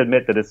 I have to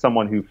admit that as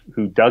someone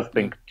who does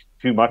think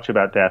too much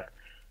about death,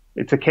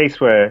 it's a case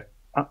where,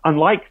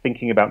 unlike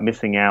thinking about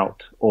missing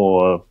out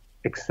or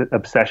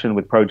obsession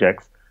with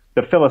projects,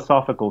 the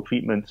philosophical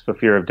treatments for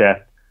fear of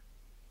death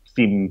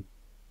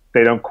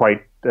they don't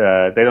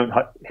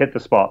hit the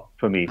spot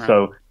for me. Right.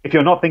 So if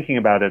you're not thinking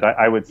about it,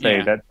 I would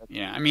say that.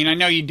 Yeah, I mean, I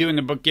know you do in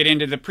the book get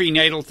into the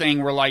prenatal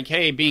thing where like,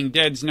 hey, being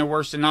dead's no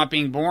worse than not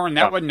being born.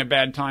 That wasn't a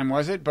bad time,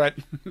 was it? But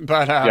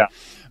I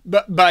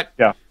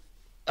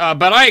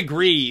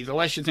agree. The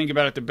less you think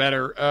about it, the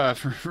better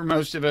for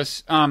most of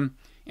us. And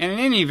in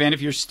any event,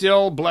 if you're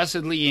still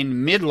blessedly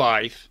in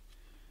midlife,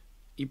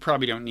 you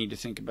probably don't need to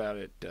think about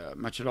it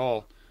much at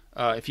all.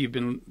 If you've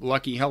been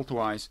lucky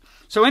health-wise.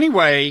 So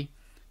anyway,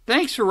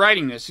 thanks for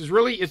writing this. It's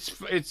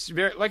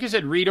very, like I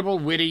said, readable,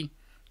 witty,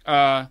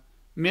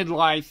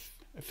 midlife,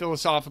 a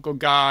philosophical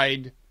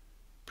guide,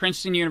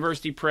 Princeton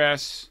University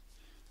Press,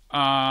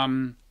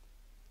 and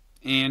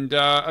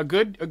a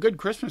good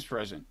Christmas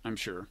present, I'm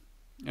sure.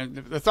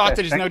 The thought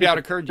that has no doubt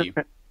occurred to you.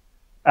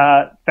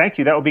 Thank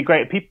you. That would be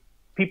great.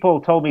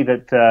 People told me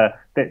that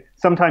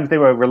sometimes they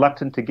were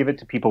reluctant to give it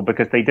to people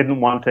because they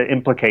didn't want to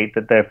implicate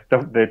that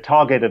the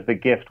target of the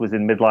gift was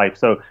in midlife.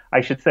 So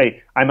I should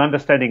say I'm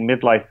understanding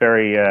midlife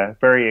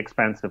very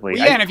expansively.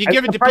 Well, and if you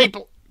give it to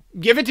people,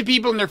 give it to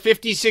people in their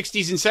 50s,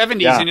 60s, and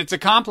 70s, and it's a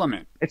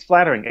compliment. It's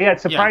flattering. Yeah, it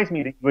surprised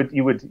me that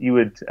you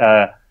would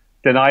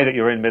deny that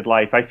you're in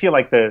midlife. I feel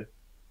like I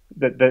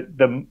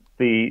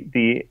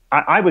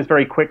was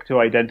very quick to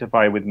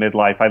identify with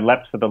midlife. I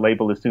leapt for the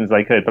label as soon as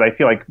I could, but I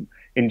feel like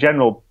in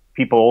general,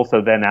 people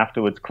also then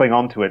afterwards cling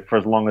on to it for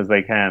as long as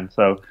they can.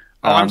 So,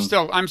 I'm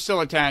still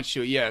attached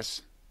to it.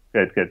 Yes.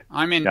 Good.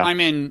 I'm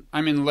in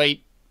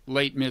late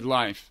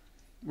midlife,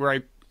 where I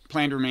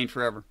plan to remain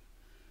forever.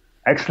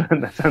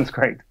 Excellent. That sounds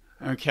great.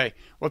 Okay.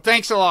 Well,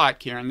 thanks a lot,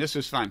 Kieran. This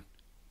was fun.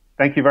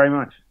 Thank you very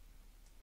much.